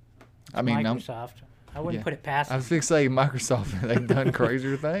 Microsoft. I wouldn't yeah. put it past I them. was going to say Microsoft. They've done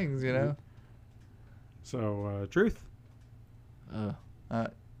crazier things, you know. So, truth. I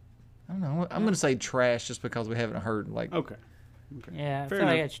don't know. I'm going to say trash just because we haven't heard like. Okay. Yeah, I Fair feel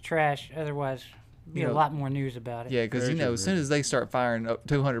like enough. it's trash. Otherwise, be You a know- lot more news about it. Yeah, because Very you know, true, as soon as they start firing up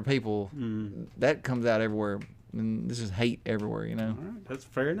 200 people, Mm. that comes out everywhere, and this is hate everywhere. You know. All right, that's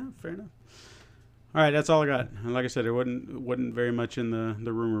fair enough. Fair enough. All right, that's all I got. And like I said, there wasn't very much in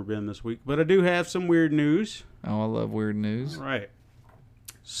the rumor bin this week, but I do have some weird news. Oh, I love weird news. All right.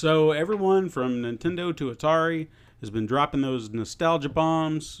 So everyone from Nintendo to Atari has been dropping those nostalgia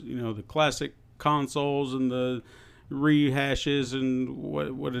bombs. You know, the classic consoles and the rehashes and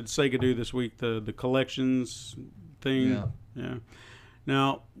what did Sega do this week? The collections thing. Yeah. Yeah.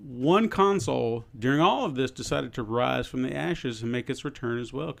 Now, one console during all of this decided to rise from the ashes and make its return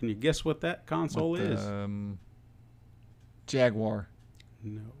as well. Can you guess what that console With, is? Jaguar.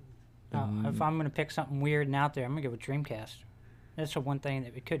 No. If I'm going to pick something weird and out there, I'm going to go with Dreamcast. That's the one thing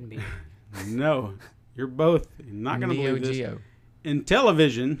that it couldn't be. No. You're both not going to Neo believe this. Geo.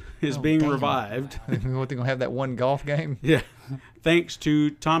 Intellivision is being damn. revived. What, they gonna have that one golf game? Yeah. Thanks to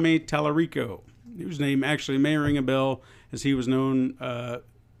Tommy Tallarico, whose name actually may ring a bell, as he was known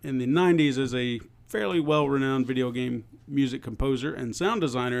in the 90s as a fairly well-renowned video game music composer and sound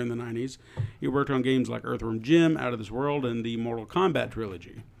designer in the 90s. He worked on games like Earthworm Jim, Out of This World, and the Mortal Kombat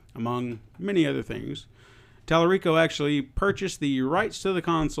trilogy, among many other things. Tallarico actually purchased the rights to the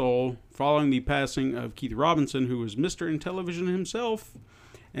console following the passing of Keith Robinson, who was Mr. Intellivision himself,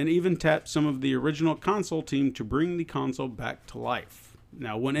 and even tapped some of the original console team to bring the console back to life.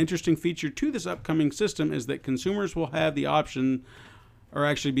 Now, one interesting feature to this upcoming system is that consumers will have the option or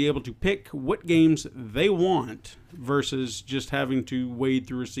actually be able to pick what games they want versus just having to wade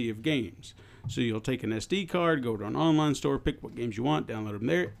through a sea of games. So you'll take an SD card, go to an online store, pick what games you want, download them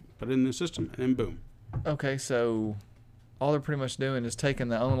there, put it in the system, and then boom. Okay, so all they're pretty much doing is taking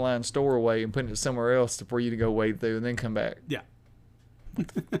the online store away and putting it somewhere else for you to go wade through and then come back. Yeah.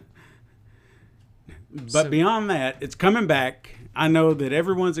 But beyond that, it's coming back. I know that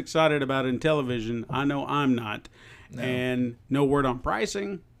everyone's excited about Intellivision. I know I'm not. No. And no word on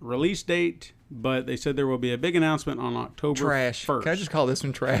pricing, release date, but they said there will be a big announcement on October Trash. 1st. Can I just call this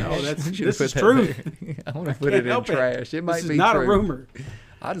one trash? No, that's- You should this put is that truth. there. I want to put Can't it in help trash. It might This is be not true. a rumor.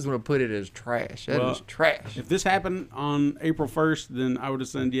 I just want to put it as trash. That Well, is trash. If this happened on April 1st, then I would have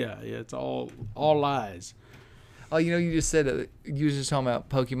said, yeah, it's all lies. Oh, you know, you just said you was just talking about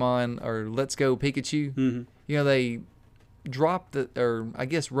Pokemon or Let's Go Pikachu. Mhm. You know, they dropped or I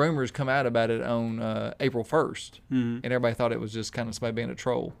guess rumors come out about it on April 1st, Mhm. and everybody thought it was just kind of somebody being a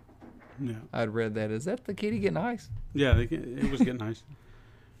troll. Yeah. I'd read that. Is that the kitty getting ice? Yeah, it was getting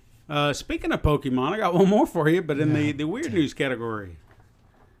nice. Speaking of Pokemon, I got one more for you, but in the weird news category.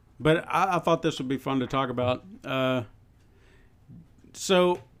 But I thought this would be fun to talk about.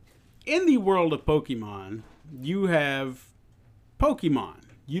 So, in the world of Pokemon, you have Pokemon.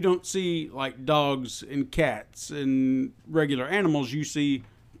 You don't see like dogs and cats and regular animals. You see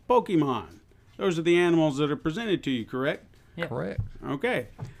Pokemon. Those are the animals that are presented to you, correct? Yeah. Correct. Okay.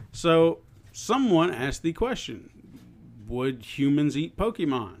 So someone asked the question, would humans eat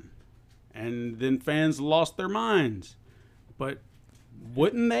Pokemon? And then fans lost their minds. But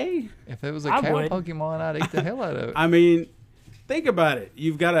wouldn't they? If it was a I cow would. Pokemon, I'd eat the hell out of it. I mean, think about it.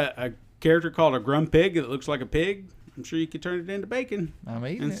 You've got a character called a Grumpig that looks like a pig. I'm sure you could turn it into bacon I'm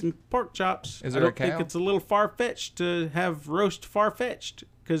eating and it. some pork chops. Is I there a don't think cow? it's a little far-fetched to have roast far-fetched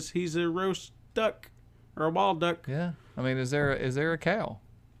because he's a roast duck or a wild duck. Yeah. I mean, is there a cow?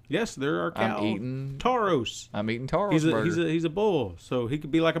 Yes, there are cows. I'm eating Tauros. Taros He's burger. a bull, so he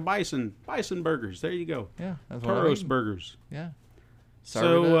could be like a bison. Bison burgers. There you go. Yeah, that's what I'm Tauros eating. burgers. Yeah.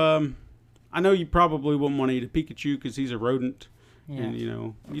 Serve it up. So I know you probably wouldn't want to eat a Pikachu because he's a rodent. Yeah. And you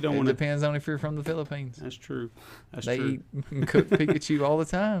don't It want to. depends on if you're from the Philippines. That's true. That's They true. eat and cook Pikachu all the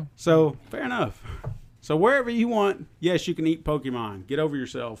time. So fair enough. So wherever you want, yes, you can eat Pokemon. Get over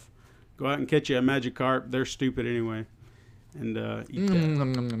yourself. Go out and catch you a Magikarp. They're stupid anyway. And eat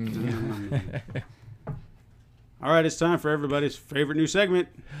that. All right, it's time for everybody's favorite new segment.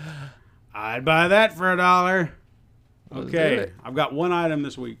 I'd buy that for $1. Let's do Okay, it. I've got one item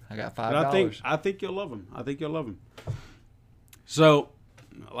this week. I got But $5. I think you'll love them. So,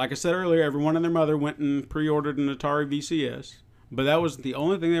 like I said earlier, everyone and their mother went and pre-ordered an Atari VCS, but that was the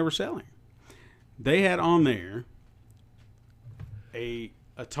only thing they were selling. They had on there a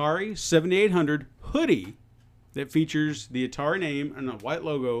Atari 7800 hoodie that features the Atari name and a white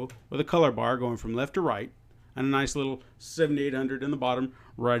logo with a color bar going from left to right, and a nice little 7800 in the bottom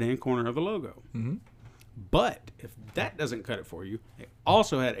right-hand corner of the logo. Mm-hmm. But if that doesn't cut it for you, they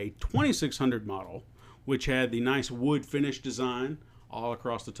also had a 2600 model, which had the nice wood finish design all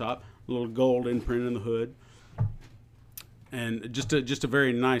across the top, a little gold imprint in the hood, and just a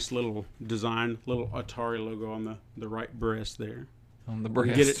very nice little design, little Atari logo on the right breast there. On the You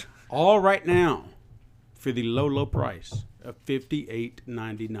breast. get it all right now for the low price of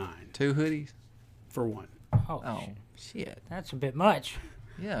 $58.99 2 hoodies? for one. Oh, Oh, shit. that's a bit much.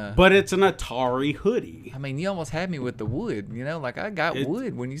 Yeah. But it's an Atari hoodie. I mean, you almost had me with the wood, Like, I got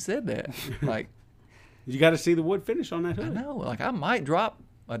wood when you said that. Like, You got to see the wood finish on that I hood. know. Like, I might drop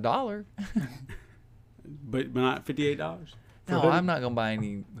 $1. But not $58. for a No, hoodie. I'm not going to buy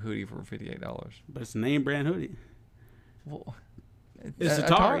any hoodie for $58. But it's a name brand hoodie. Well, It's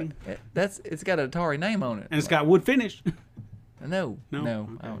Atari. It's got an Atari name on it. And it's got wood finish. No. No? No.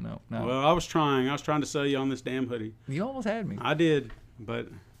 Okay. Oh, no. Well, I was trying to sell you on this damn hoodie. You almost had me. I did, but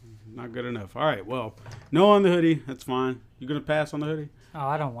not good enough. All right, well, no on the hoodie. That's fine. You going to pass on the hoodie? Oh,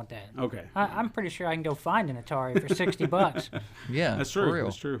 I don't want that. Okay. I'm pretty sure I can go find an Atari for $60. Yeah, That's for true. real.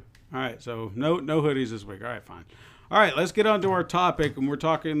 That's true. All right, so no hoodies this week. All right, fine. All right, let's get on to our topic, and we're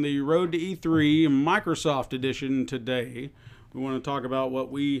talking the Road to E3 Microsoft Edition today. We want to talk about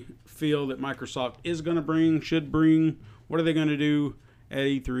what we feel that Microsoft is going to bring, should bring. What are they going to do at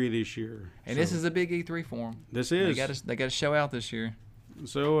E3 this year? And this is a big E3 for them. This is. They got to show out this year.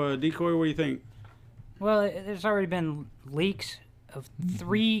 So, Decoy, what do you think? Well, there's already been leaks of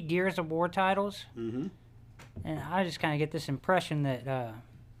 3 Gears of War titles. Mm-hmm. And I just kind of get this impression that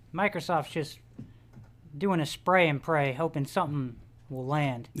Microsoft's just doing a spray and pray, hoping something will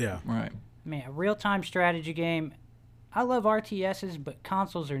land. Yeah. Right. I mean, a real-time strategy game. I love RTSs, but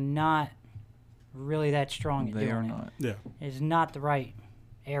consoles are not really that strong at They doing are it. not. Yeah. It's not the right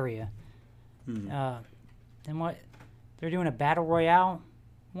area. And what they're doing a battle royale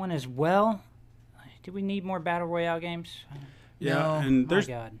one as well. Do we need more battle royale games? Yeah, No. and My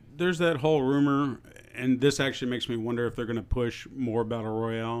God. there's that whole rumor, and this actually makes me wonder if they're going to push more battle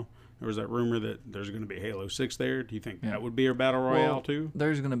royale. There was that rumor that there's going to be Halo 6 there. Do you think that would be a battle royale Well, too?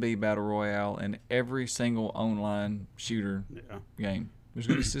 There's going to be battle royale in every single online shooter Yeah. game. It's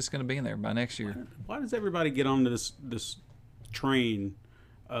just going to be in there by next year. Why does everybody get onto this train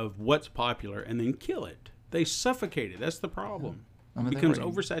of what's popular and then kill it? They suffocate it. That's the problem. I mean, It they becomes were-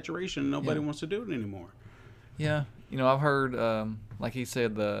 oversaturation. And nobody Yeah. wants to do it anymore. Yeah, I've heard, like he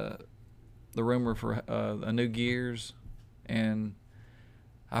said, the rumor for a new Gears, and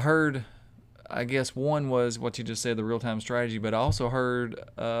I heard, I guess one was what you just said, the real time strategy, but I also heard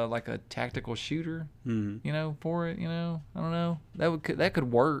like a tactical shooter, for it. I don't know, that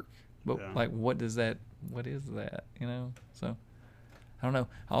could work, but Yeah. like, what is that? So I don't know.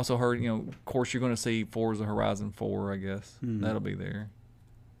 I also heard, of course, you're going to see Forza Horizon 4. I guess that'll be there.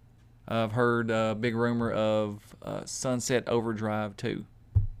 I've heard a big rumor of Sunset Overdrive 2.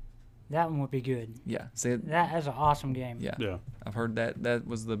 That one would be good. Yeah, see, That is an awesome game. yeah, Yeah. I've heard that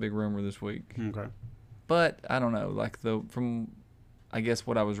was the big rumor this week. Okay. But I don't know, like from I guess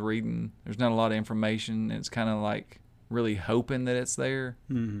what I was reading, there's not a lot of information. It's kind of like really hoping that it's there.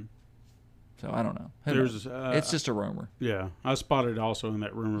 Mm-hmm. So I don't know. Who There's knows? It's just a rumor. Yeah, I spotted also in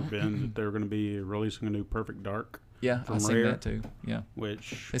that rumor bin that they're going to be releasing a new Perfect Dark, Yeah, From I seen Rare? that too. Yeah,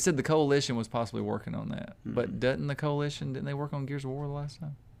 which they said the Coalition was possibly working on that, but didn't they work on Gears of War the last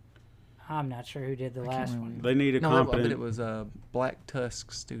time? I'm not sure who did the can't last remember. one. they need a No, competent. but it was Black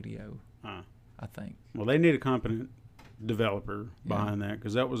Tusk Studio, uh, I think. well, they need a competent developer behind that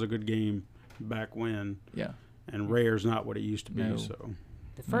because that was a good game back when, Yeah. and Rare's not what it used to be. No. So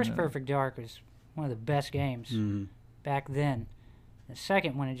The first No. Perfect Dark was one of the best games back then. The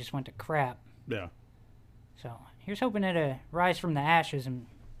second one, it just went to crap. yeah, So here's hoping it'll rise from the ashes and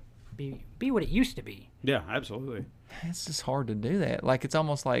be what it used to be. Yeah, absolutely. It's just hard to do that. Like, it's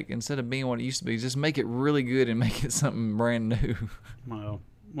almost like instead of being what it used to be, just make it really good and make it something brand new. Well,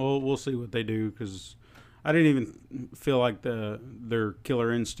 we'll see what they do, because I didn't even feel like their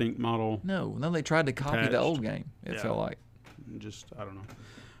Killer Instinct model. No, they tried to copy Attached. the old game. It Yeah. felt like. Just, I don't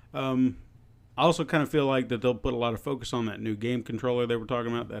know. I also kind of feel like that they'll put a lot of focus on that new game controller they were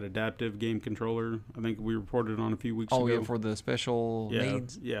talking about, that adaptive game controller. I think we reported on a few weeks ago. Oh, yeah, for the special yeah,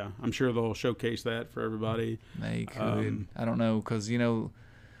 needs. yeah. I'm sure they'll showcase that for everybody. They could. I don't know, because,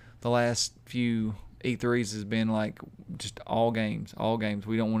 the last few E3s has been like just all games.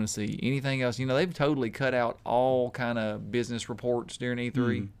 We don't want to see anything else. They've totally cut out all kind of business reports during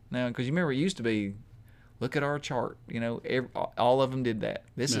E3 now, because you remember it used to be, look at our chart. All of them did that.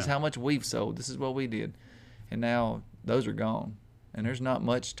 This is Yeah. how much we've sold. This is what we did. And now those are gone. And there's not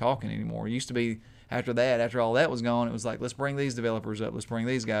much talking anymore. It used to be after all that was gone, it was like, let's bring these developers up. Let's bring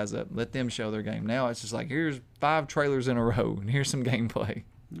these guys up. Let them show their game. Now it's just like, here's 5 trailers in a row, and here's some gameplay.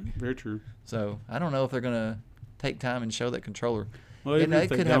 Very true. So I don't know if they're going to take time and show that controller. Well, And even they if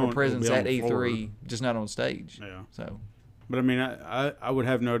they could have don't, a it'll presence be on at the floor. E3, just not on stage. Yeah. So But I mean, I would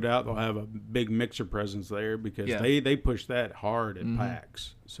have no doubt they'll have a big Mixer presence there, because Yeah. they push that hard at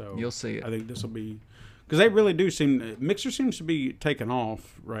PAX. So You'll see it. I think this will be, because they really do Mixer seems to be taking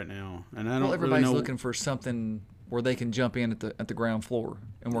off right now, and I don't really everybody's know. looking for something where they can jump in at the ground floor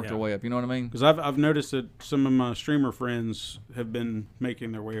and work Yeah. their way up. You know what I mean? Because I've noticed that some of my streamer friends have been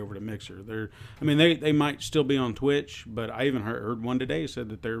making their way over to Mixer. They might still be on Twitch, but I even heard one today said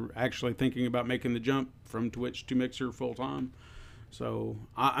that they're actually thinking about making the jump from Twitch to Mixer full time. So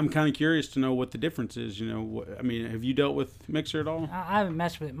I'm kind of curious to know what the difference is. Have you dealt with Mixer at all? I haven't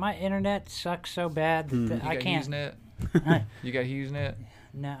messed with it. My internet sucks so bad that I can't. HughesNet? You got HughesNet?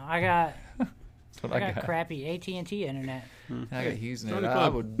 No, I got That's what I got crappy AT&T internet. I got HughesNet. Join the I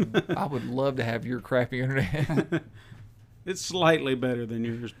club. I would love to have your crappy internet. It's slightly better than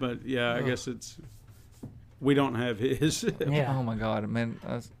yours, but yeah, I guess we don't have his. Yeah. Oh my God, man!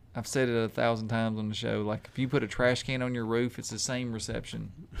 I've said it 1,000 times on the show. Like, if you put a trash can on your roof, it's the same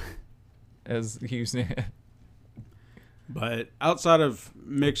reception as HughesNet. But outside of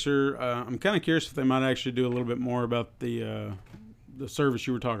Mixer, I'm kind of curious if they might actually do a little bit more about the service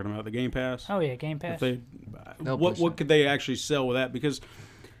you were talking about, the Game Pass. Oh yeah, Game Pass. They'll What push what it. could they actually sell with that? Because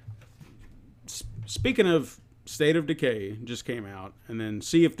speaking of State of Decay, just came out, and then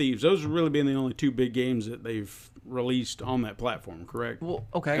Sea of Thieves. Those have really been the only 2 big games that they've released on that platform, correct? Well,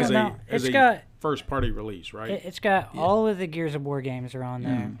 okay. as no, as it's got- first party release, right? It's got all of the Gears of War games are on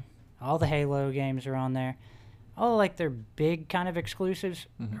there. Mm. All the Halo games are on there. All like their big kind of exclusives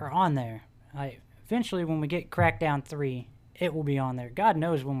Mm-hmm. are on there. Eventually, when we get Crackdown 3, it will be on there. God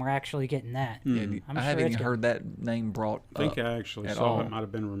knows when we're actually getting that. Yeah, I'm I sure haven't it's even gonna- heard that name brought I think up. I actually at saw all. it might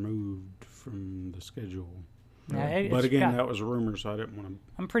have been removed from the schedule. Yeah, But it's again, got- that was a rumor, so I didn't want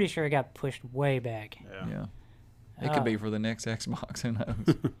I'm pretty sure it got pushed way back. to. Yeah. It could be for the next Xbox. Who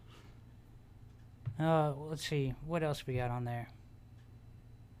knows? Let's see. What else we got on there?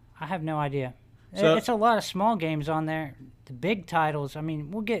 I have no idea. So- It's a lot of small games on there. The big titles,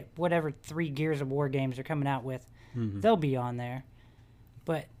 we'll get whatever 3 Gears of War games are coming out with. Mm-hmm. They'll be on there.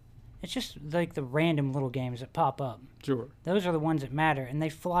 But it's just like the random little games that pop up. Sure. Those are the ones that matter, and they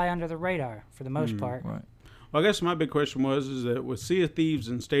fly under the radar for the most part. Right. Well, I guess my big question is that with Sea of Thieves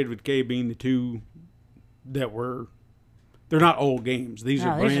and State of Decay being the 2 that they're not old games. These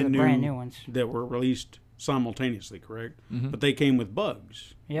No, are these are the brand new ones. that were released simultaneously, correct? But they came with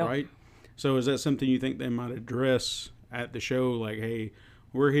bugs, Yep. right? So is that something you think they might address at the show? Like, hey,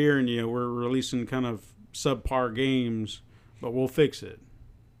 we're here and we're releasing kind of subpar games, but we'll fix it.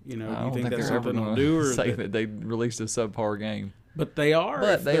 Do I you don't think that's they're ever something they'll gonna do? Or say that they released a subpar game. But they are.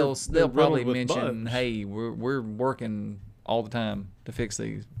 But if they're they'll probably riddled with mention, bugs. hey, we're working all the time to fix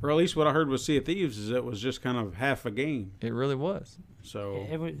these. Or at least what I heard with Sea of Thieves is it was just kind of half a game. It really was. So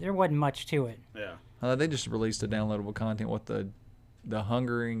There wasn't much to it. yeah. They just released the downloadable content. What the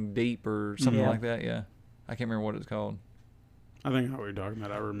Hungering Deep or something Yeah. like that. Yeah, I can't remember what it's called. I think I know what you're talking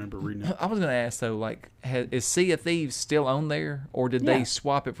about. I remember reading it. I was gonna ask though, like, is Sea of Thieves still on there, or did Yeah. they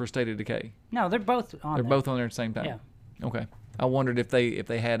swap it for State of Decay? No, they're both on They're there. both on there at the same time. Yeah. Okay. I wondered if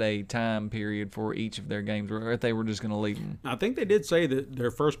they had a time period for each of their games, or if they were just gonna leave them. I think they did say that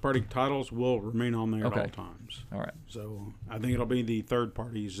their first party titles will remain on there Okay. at all times. All right. So I think it'll be the third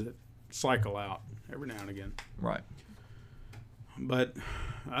parties that cycle out every now and again. Right. But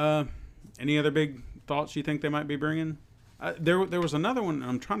any other big thoughts you think they might be bringing? There was another one.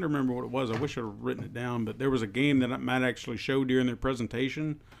 I'm trying to remember what it was. I wish I'd written it down. But there was a game that I might actually show during their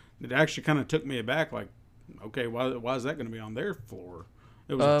presentation that actually kind of took me aback. Like, okay, why is that going to be on their floor?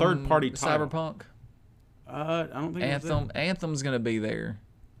 It was a third-party title. Cyberpunk. I don't think it was Anthem. Anthem's gonna be there.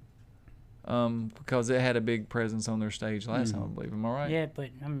 Because it had a big presence on their stage last time, I believe. Am I right? Yeah, but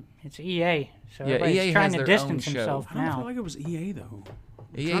it's EA, so Yeah, everybody's EA trying has to their distance own show. himself I don't feel now. like it was EA though.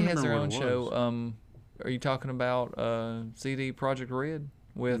 EA trying to has their remember own what it show. Are you talking about CD Projekt Red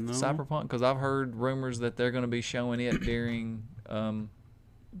with No. Cyberpunk? Because I've heard rumors that they're going to be showing it during the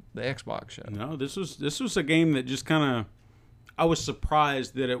Xbox show. No, this was a game that just kind of. I was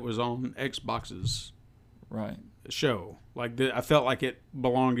surprised that it was on Xbox's Right. show. Like I felt like it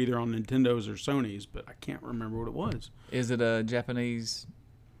belonged either on Nintendo's or Sony's, but I can't remember what it was. Is it a Japanese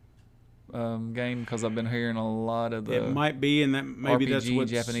game? Because I've been hearing a lot of the It might be, and that maybe RPG that's what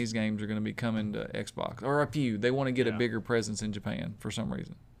Japanese games are going to be coming to Xbox, or a few. They want to get a Yeah. bigger presence in Japan for some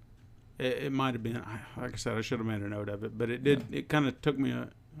reason. It might have been. Like I said, I should have made a note of it, but it did. It kind of took me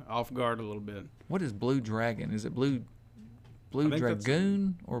off guard a little bit. What is Blue Dragon? Is it Blue think that's-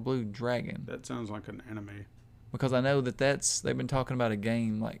 Dragoon or Blue Dragon? That sounds like an anime. Because I know they've been talking about a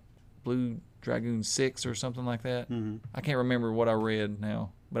game like Blue Dragoon 6 or something like that. Mm-hmm. I can't remember what I read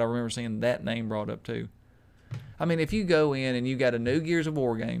now, but I remember seeing that name brought up too. I mean, if you go in and you got a new Gears of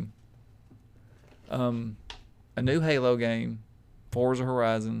War game, a new Halo game, Forza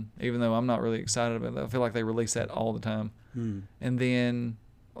Horizon, even though I'm not really excited about that, I feel like they release that all the time. And then,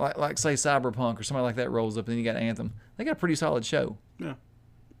 like say Cyberpunk or somebody like that rolls up, and then you got Anthem. They got a pretty solid show. Yeah.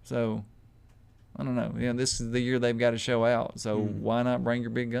 So, I don't know. Yeah, this is the year they've got to show out. So why not bring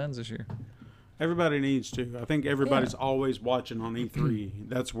your big guns this year? Everybody needs to. I think everybody's always watching on E3.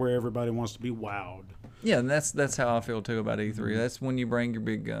 That's where everybody wants to be wowed. Yeah, and that's how I feel too about E3. That's when you bring your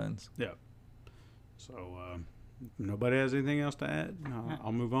big guns. Yeah. So, if nobody has anything else to add,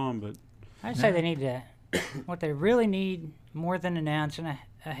 I'll move on. But I'd say they need to. What they really need more than announcing a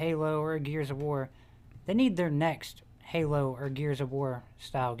Halo or a Gears of War, they need their next Halo or Gears of War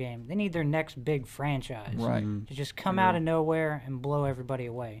style game. They need their next big franchise. Right. To just come out of nowhere and blow everybody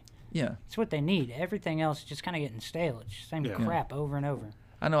away. Yeah. That's what they need. Everything else is just kind of getting stale. It's just same crap over and over.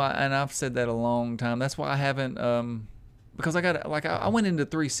 I know, and I've said that a long time. That's why I haven't, because I went into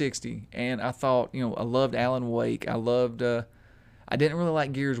 360, and I thought, I loved Alan Wake. I loved, I didn't really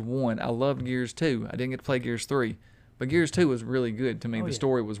like Gears 1. I loved Gears 2. I didn't get to play Gears 3. But Gears 2 was really good to me. The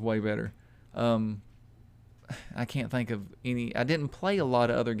story was way better. I can't think of any. I didn't play a lot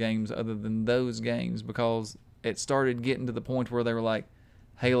of other games other than those games because it started getting to the point where they were like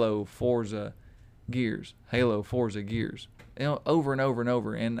Halo, Forza, Gears, Halo, Forza, Gears, over and over and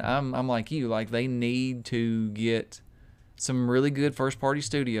over. And I'm like you, like they need to get some really good first party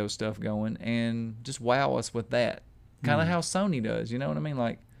studio stuff going and just wow us with that. Kind of how Sony does, you know what I mean?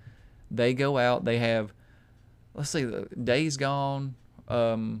 Like they go out, they have, let's see, Days Gone,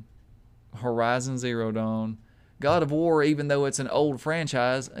 Horizon Zero Dawn, God of War, even though it's an old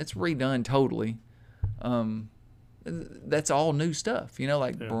franchise, it's redone totally. That's all new stuff,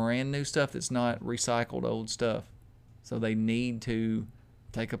 brand new stuff that's not recycled old stuff. So they need to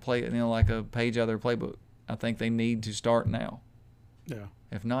take like a page out of their playbook. I think they need to start now. yeah.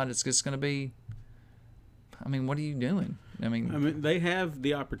 If not, it's just going to be, what are you doing? I mean, they have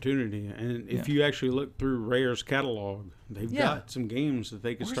the opportunity, and if you actually look through Rare's catalog, they've got some games that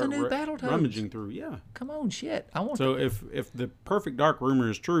they can Where's start the new Battletoads? rummaging through. Yeah. Come on, shit. I want So if the Perfect Dark rumor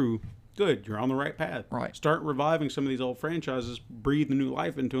is true, good, you're on the right path. Right. Start reviving some of these old franchises, breathe new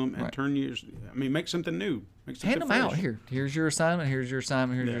life into them, and turn yours. Make something new. Make something hand them out. fresh. Here's your assignment. Here's your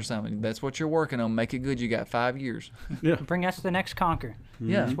assignment. Here's your assignment. That's what you're working on. Make it good. You got 5 years. Yeah. Bring us the next Conquer.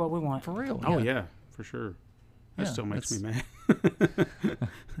 Yeah. That's what we want. For real. Oh yeah, for sure. That Yeah, still makes me mad.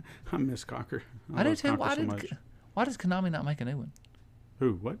 I miss Conquer. I do love too. Conquer so much. Why does Konami not make a new one?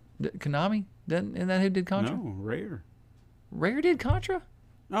 Who? What? Konami? Isn't that who did Contra? No, Rare. Rare did Contra?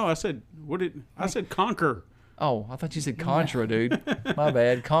 Oh, I said I said Conquer. Oh, I thought you said Contra, dude. My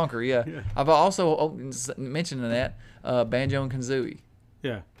bad. Conquer, yeah. I've also mentioned that Banjo and Kazooie.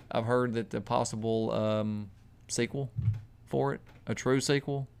 Yeah. I've heard that the possible sequel for it, a true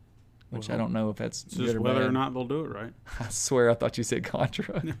sequel, which I don't know if that's It's good just or whether bad. or not they'll do it right. I swear I thought you said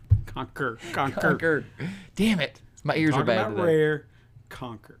Contra. Conquer. Conquer. Damn it. My ears Talk are bad about today. Rare.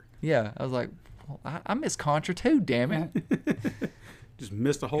 Conquer. Yeah, I was like, well, I miss Contra too, damn it. Just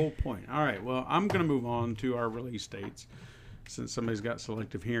missed the whole point. All right. Well, I'm going to move on to our release dates since somebody's got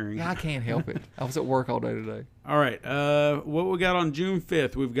selective hearing. Yeah, I can't help it. I was at work all day today. All right. What we got on June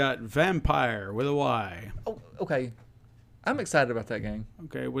 5th? We've got Vampire with a Y. Oh, okay. I'm excited about that game.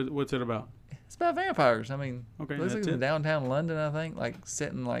 Okay. What's it about? It's about vampires. Okay, looks like that's in it. downtown London, I think, like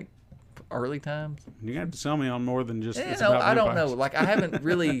set in like early times. You got to sell me on more than just. Yeah, it's no, about I don't know. vampires. Like I haven't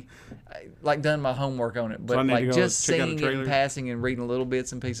really like done my homework on it, So I but need to like go just check out a seeing it trailer? in passing and reading little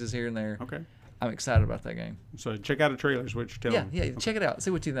bits and pieces here and there. Okay. I'm excited about that game. So check out a trailer. Is what you're telling Yeah, me. yeah. Check it out.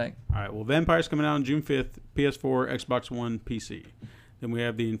 See what you think. All right. Well, Vampire's coming out on June 5th. PS4, Xbox One, PC. Then we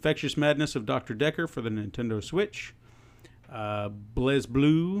have the Infectious Madness of Dr. Decker for the Nintendo Switch.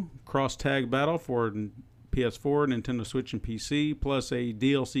 BlazBlue Cross Tag Battle for PS4, Nintendo Switch, and PC, plus a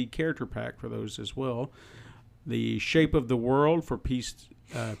DLC character pack for those as well. The Shape of the World for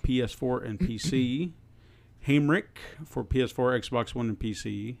PS4 and PC. Heimrich for PS4, Xbox One, and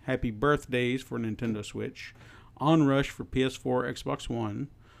PC. Happy Birthdays for Nintendo Switch. Onrush for PS4, Xbox One.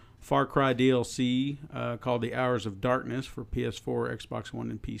 Far Cry DLC called The Hours of Darkness for PS4, Xbox One,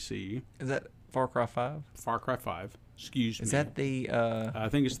 and PC. Is that Far Cry 5? Far Cry 5. Excuse me. Is that the? I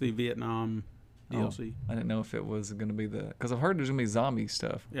think it's the Vietnam DLC. I didn't know if it was going to be the. Because I've heard there's going to be zombie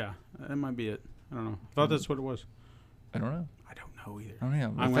stuff. Yeah, that might be it. I don't know. I thought that's what it was. I don't know. I don't know either. I don't know.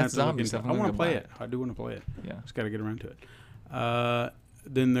 I'm If gonna have that's to look zombie into stuff, it. I'm I want gonna to go play buy it. I do want to play it. Yeah. Just got to get around to it.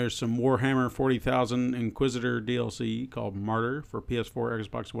 Then there's some Warhammer 40,000 Inquisitor DLC called Martyr for PS4,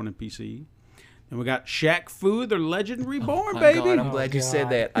 Xbox One, and PC. And we got Shaq Fu, the Legend Reborn, My baby. God, I'm glad you said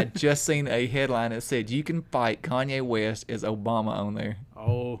God. that. I just seen a headline that said you can fight Kanye West as Obama on there.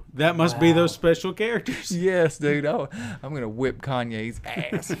 Oh, that must be those special characters. Yes, dude. Oh, I'm gonna whip Kanye's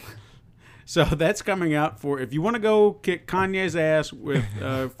ass. So that's coming out for if you want to go kick Kanye's ass with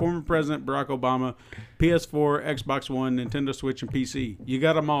former President Barack Obama, PS4, Xbox One, Nintendo Switch, and PC. You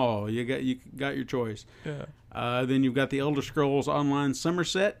got them all. You got your choice. Yeah. Then you've got the Elder Scrolls Online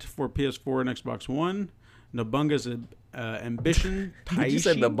Somerset for PS4 and Xbox One. Nobunga's Ambition. Did you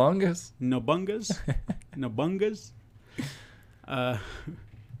say the bungus? Nobungas. Nobungas.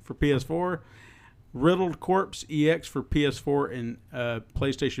 For PS4. Riddled Corpse EX for PS4 and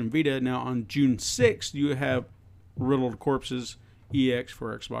PlayStation Vita. Now on June 6th, you have Riddled Corpses EX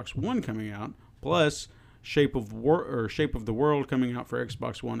for Xbox One coming out, plus Shape of the World coming out for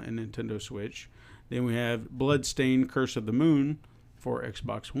Xbox One and Nintendo Switch. Then we have Bloodstained Curse of the Moon for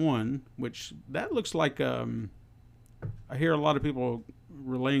Xbox One, which that looks like I hear a lot of people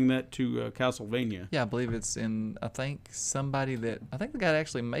relaying that to Castlevania. Yeah, I believe it's in. I think the guy that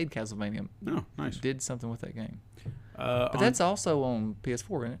actually made Castlevania Oh, nice. did something with that game. But But that's also on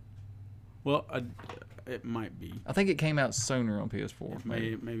PS4, isn't it? well, it might be. I think it came out sooner on PS4.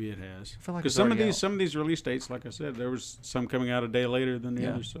 Maybe it has. I feel like Because it's some of already these out. some of these release dates, like I said, there was some coming out a day later than the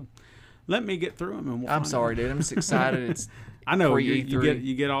Yeah. others. So let me get through them, and we'll I'm find sorry, out. dude. I'm just excited. It's I know you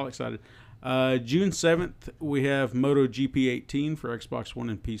pre-E3. get all excited. June 7th, we have MotoGP 18 for Xbox One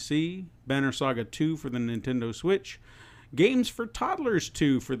and PC. Banner Saga 2 for the Nintendo Switch. Games for Toddlers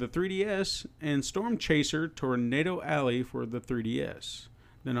 2 for the 3DS. And Storm Chaser Tornado Alley for the 3DS.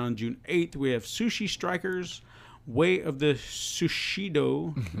 Then on June 8th, we have Sushi Strikers, Way of the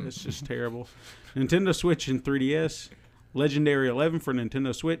Sushido. That's just terrible. Nintendo Switch and 3DS. Legendary 11 for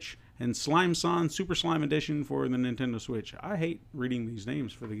Nintendo Switch. And Slime Son Super Slime Edition for the Nintendo Switch. I hate reading these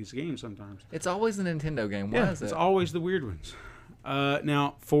names for these games sometimes. It's always a Nintendo game. Why is that? It's always the weird ones.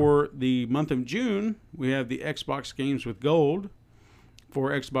 Now, for the month of June, we have the Xbox games with gold.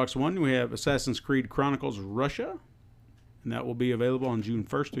 For Xbox One, we have Assassin's Creed Chronicles Russia, and that will be available on June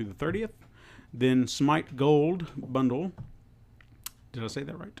 1st through the 30th. Then Smite Gold Bundle. Did I say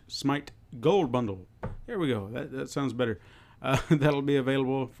that right? Smite Gold Bundle. There we go. That sounds better. That'll be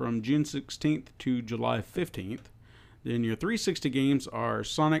available from June 16th to July 15th. Then your 360 games are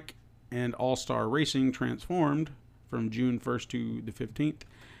Sonic and All-Star Racing Transformed from June 1st to the 15th.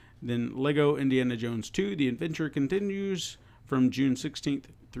 Then Lego Indiana Jones 2, The Adventure Continues from June 16th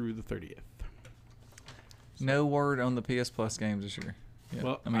through the 30th. No word on the PS Plus games this year. Yeah,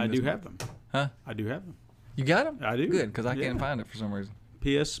 Well, mean, I this do month. have them. Huh? I do have them. You got them? I do. Good, because I Yeah. can't find it for some reason.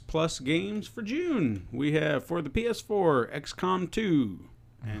 PS Plus games for June. We have for the PS4 XCOM 2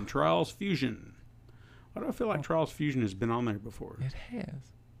 and Trials Fusion. Why do I feel like Trials Fusion has been on there before? It has.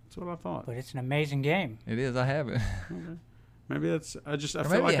 That's what I thought. But it's an amazing game. It is. I have it. Okay. Maybe that's I Or feel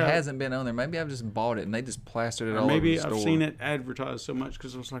maybe like it hasn't been on there. Maybe I've just bought it and they just plastered it or all maybe over the I've store. seen it advertised so much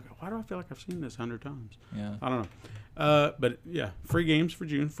because I was like, why do I feel like I've seen this 100 times? Yeah. I don't know. But yeah, free games for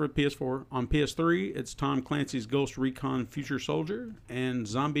June for PS4. On PS3, it's Tom Clancy's Ghost Recon Future Soldier and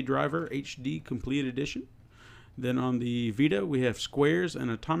Zombie Driver HD Complete Edition. Then on the Vita, we have Squares and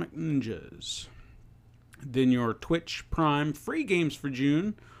Atomic Ninjas. Then your Twitch Prime free games for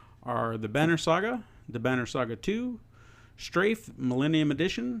June are The Banner Saga 2, Strafe Millennium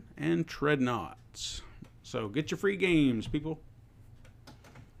Edition, and Treadnoughts. So get your free games, people.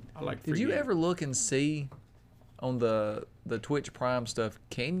 I like free Did you games. ever look and see on the Twitch Prime stuff,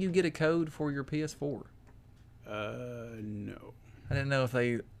 can you get a code for your PS4? No. I didn't know if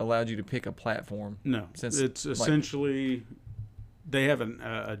they allowed you to pick a platform. No. Since, It's like- essentially, they have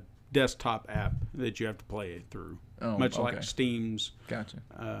a desktop app that you have to play it through. Oh, much okay. like Steam's Gotcha.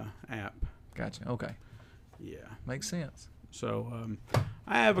 app. Gotcha. Okay. Yeah. Makes sense. So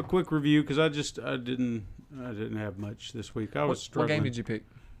I have a quick review because I didn't have much this week. I was What struggling. game did you pick?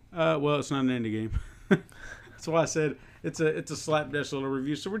 Well, it's not an indie game. That's why I said it's a slapdash little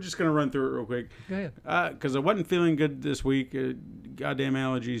review. So we're just gonna run through it real quick. Go ahead. Because I wasn't feeling good this week. Goddamn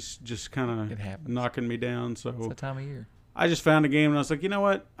allergies just kind It of happens. knocking me down. It's So that time of year. I just found a game and I was like, you know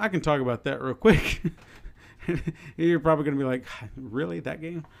what? I can talk about that real quick. You're probably gonna be like, really, that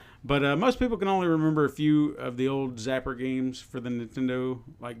game? But most people can only remember a few of the old Zapper games for the Nintendo.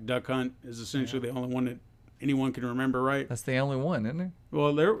 Like Duck Hunt is essentially the only one that anyone can remember, right? That's the only one, isn't it?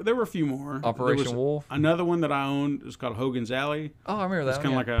 Well, there were a few more. There Operation was Wolf. Another one that I owned was called Hogan's Alley. Oh, I remember that. It's kind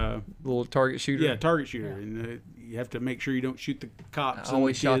of like a little target shooter. target shooter, and you have to make sure you don't shoot the cops. I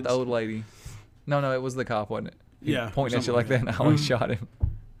always and shot kids. the old lady. No, it was the cop, wasn't it? He Yeah, pointing at you something like like that, and I always shot him.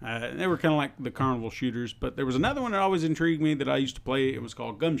 They were kind of like the carnival shooters, but there was another one that always intrigued me that I used to play. It was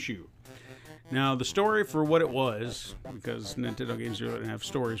called Gumshoe. Now, the story for what it was, because Nintendo games really didn't have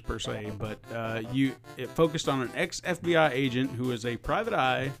stories per se, but it focused on an ex-FBI agent who is a private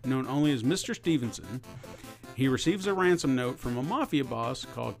eye known only as Mr. Stevenson. He receives a ransom note from a mafia boss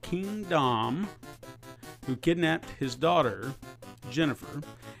called King Dom, who kidnapped his daughter, Jennifer,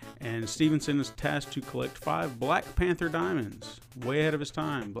 and Stevenson is tasked to collect 5 Black Panther diamonds. Way ahead of his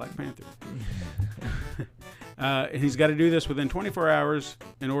time, Black Panther. And he's got to do this within 24 hours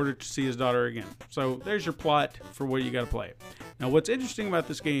in order to see his daughter again. So there's your plot for what you got to play. Now, what's interesting about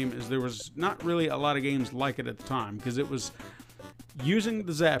this game is there was not really a lot of games like it at the time because it was using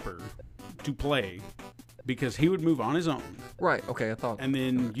the zapper to play because he would move on his own. Right. Okay, I thought. And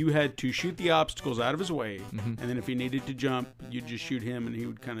then you had to shoot the obstacles out of his way. And then if he needed to jump, you'd just shoot him and he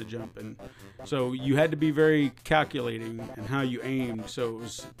would kind of jump. And so you had to be very calculating in how you aimed. So it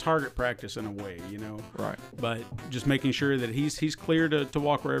was target practice in a way, you know. Right. But just making sure that he's clear to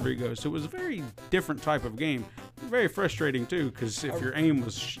walk wherever he goes. So it was a very different type of game. Very frustrating, too, because if your aim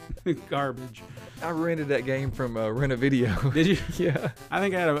was garbage. I rented that game from Rent a Video. Did you? Yeah. I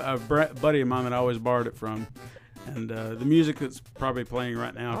think I had a buddy of mine that I always borrowed it from. And the music that's probably playing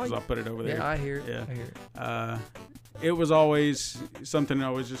right now, because I'll put it over there. Yeah, I hear it. Yeah. I hear it. It was always something I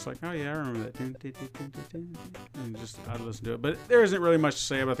was just like, oh yeah, I remember that tune. And just I'd listen to it. But there isn't really much to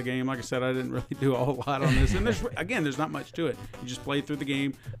say about the game. Like I said, I didn't really do a whole lot on this. And there's not much to it. You just play through the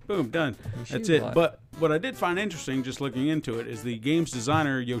game, boom, done. That's shoot a it. lot. But what I did find interesting, just looking into it, is the game's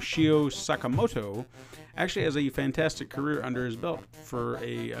designer Yoshio Sakamoto actually has a fantastic career under his belt for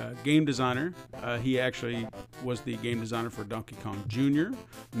a game designer. He actually was the game designer for Donkey Kong Jr.,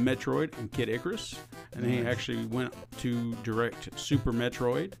 Metroid, and Kid Icarus. And he actually went to direct Super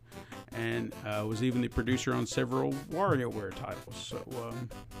Metroid and was even the producer on several WarioWare titles. So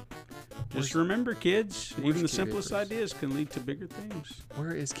just remember, kids, even the Kid simplest Icarus? ideas can lead to bigger things.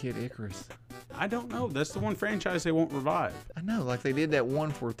 Where is Kid Icarus? I don't know. That's the one franchise they won't revive. I know, like they did that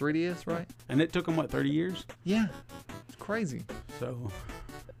one for 3DS, right? And it took them, 30 years? Yeah. It's crazy. So,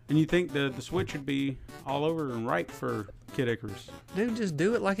 and you think the Switch would be all over and right for Kid Icarus. Dude, just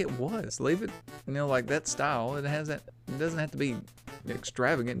do it like it was. Leave it, like that style. It has that. It doesn't have to be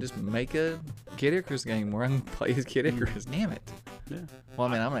extravagant. Just make a Kid Icarus game where I can play as Kid Icarus. Damn it. Yeah. Well,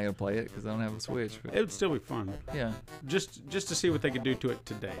 I mean, I'm not gonna play it because I don't have a Switch. But It would still be fun. yeah, Just to see what they could do to it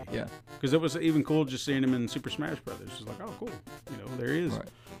today. yeah. Because it was even cool just seeing him in Super Smash Brothers. It's like, oh, cool. There he is. Right.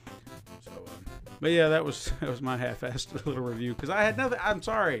 So, but yeah, that was my half-assed little review. Because I had nothing. I'm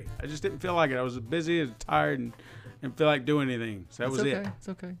sorry. I just didn't feel like it. I was busy and tired and didn't feel like doing anything. So that It's was okay. it. It's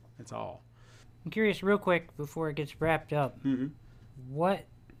okay. That's all. I'm curious, real quick, before it gets wrapped up, what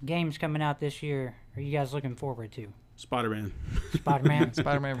games coming out this year are you guys looking forward to? Spider-Man. Spider-Man?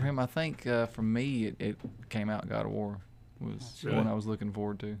 Spider-Man for him. I think for me, it came out. God of War was the Really? one I was looking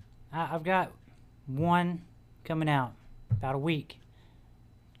forward to. I've got one coming out about a week.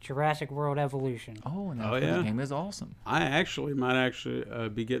 Jurassic World Evolution. Oh, and Oh, that yeah. game is awesome. I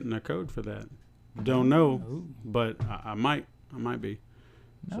might be getting a code for that. Don't know, but I might be.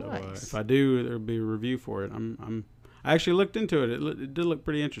 So Nice. if I do, there'll be a review for it. I actually looked into it. It did look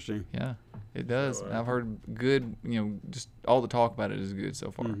pretty interesting. Yeah, it does. I've heard good. Just all the talk about it is good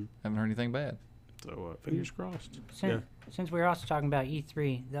so far. Mhm. Haven't heard anything bad. So fingers crossed. Since we were also talking about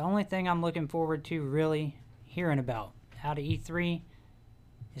E3, the only thing I'm looking forward to really hearing about out of E3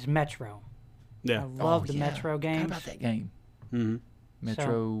 is Metro. Yeah. I love the yeah. Metro Forgot games. about that game. Mm-hmm.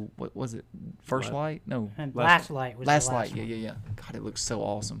 Metro, what was it? First Light? No. And Last Last Light was Last the last Light. one. Yeah. God, it looks so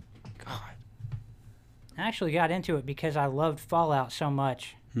awesome. God. I actually got into it because I loved Fallout so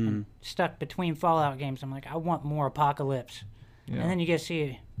much. And stuck between Fallout games, I'm like, I want more Apocalypse. Yeah. And then you get to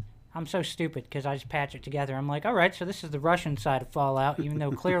see, I'm so stupid because I just patch it together. I'm like, all right, so this is the Russian side of Fallout, even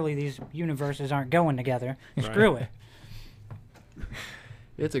though clearly these universes aren't going together. Screw it.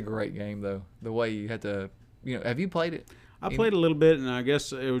 It's a great game, though. The way you had to, have you played it? I played a little bit, and I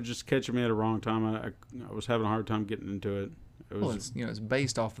guess it was just catching me at a wrong time. I was having a hard time getting into it. It Well, was, it's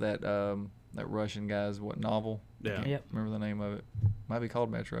based off that that Russian guy's novel? Yeah. I can't Yep. remember the name of it. Might be called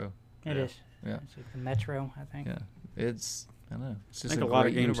Metro. It is. Yeah. It's like the Metro, I think. Yeah. It's, I don't know. It's I just think a lot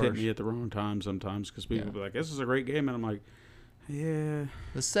of great games universe. hit me at the wrong time sometimes because people Yeah. be like, "This is a great game," and I'm like, "Yeah."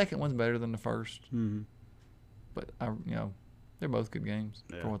 The second one's better than the first, Mm-hmm. but they're both good games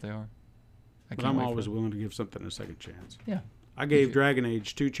Yeah. for what they are. I But can't I'm wait for always it. willing to give something a second chance. Yeah. I gave Dragon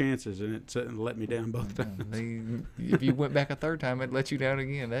Age 2 chances, and it let me down both times. If you went back a third time, it let you down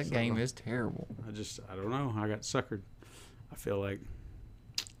again. That So- game is terrible. I don't know. I got suckered. I feel like.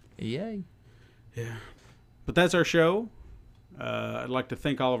 EA. Yeah. But that's our show. I'd like to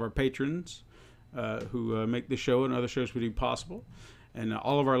thank all of our patrons who make this show and other shows we do possible. And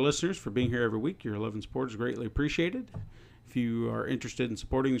all of our listeners for being here every week. Your love and support is greatly appreciated. If you are interested in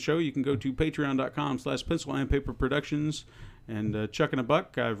supporting the show, you can go to patreon.com/Pencil and Paper Productions and chuck in a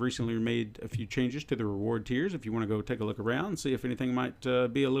buck. I've recently made a few changes to the reward tiers. If you want to go take a look around and see if anything might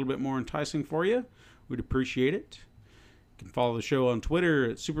be a little bit more enticing for you, we'd appreciate it. You can follow the show on Twitter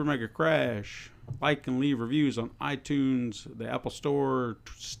at Super Mega Crash. Like and leave reviews on iTunes, the Apple Store,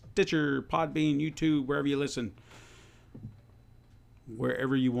 Stitcher, Podbean, YouTube, wherever you listen.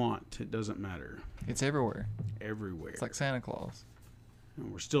 Wherever you want. It doesn't matter. It's everywhere. Everywhere. It's like Santa Claus.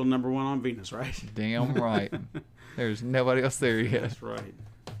 And we're still #1 on Venus, right? Damn right. There's nobody else there yet. That's right.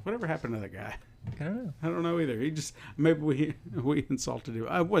 Whatever happened to that guy? I don't know. I don't know either. He just, maybe we insulted him.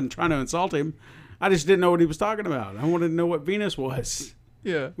 I wasn't trying to insult him. I just didn't know what he was talking about. I wanted to know what Venus was.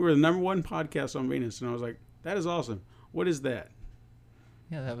 Yeah. We were the #1 podcast on Venus, and I was like, that is awesome. What is that?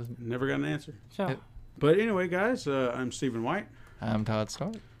 Yeah, that was. Never got an answer. So, But anyway, guys, I'm Stephen White. I'm Todd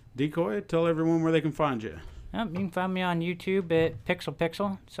Stark. Decoy, tell everyone where they can find you. you can find me on YouTube at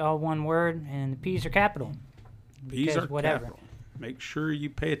Pixel. It's all one word, and the P's are capital. These Because are whatever. capital. Make sure you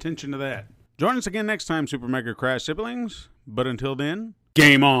pay attention to that. Join us again next time, Super Mega Crash siblings. But until then,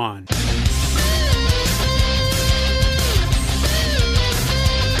 game on.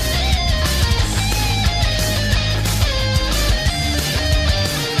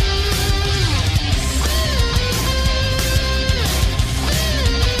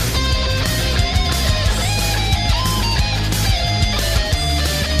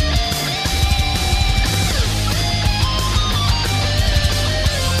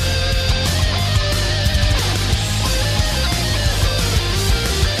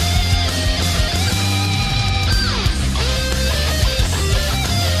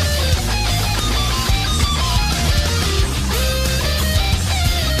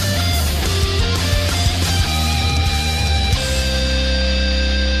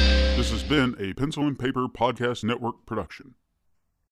 This has been a Pencil and Paper Podcast Network production.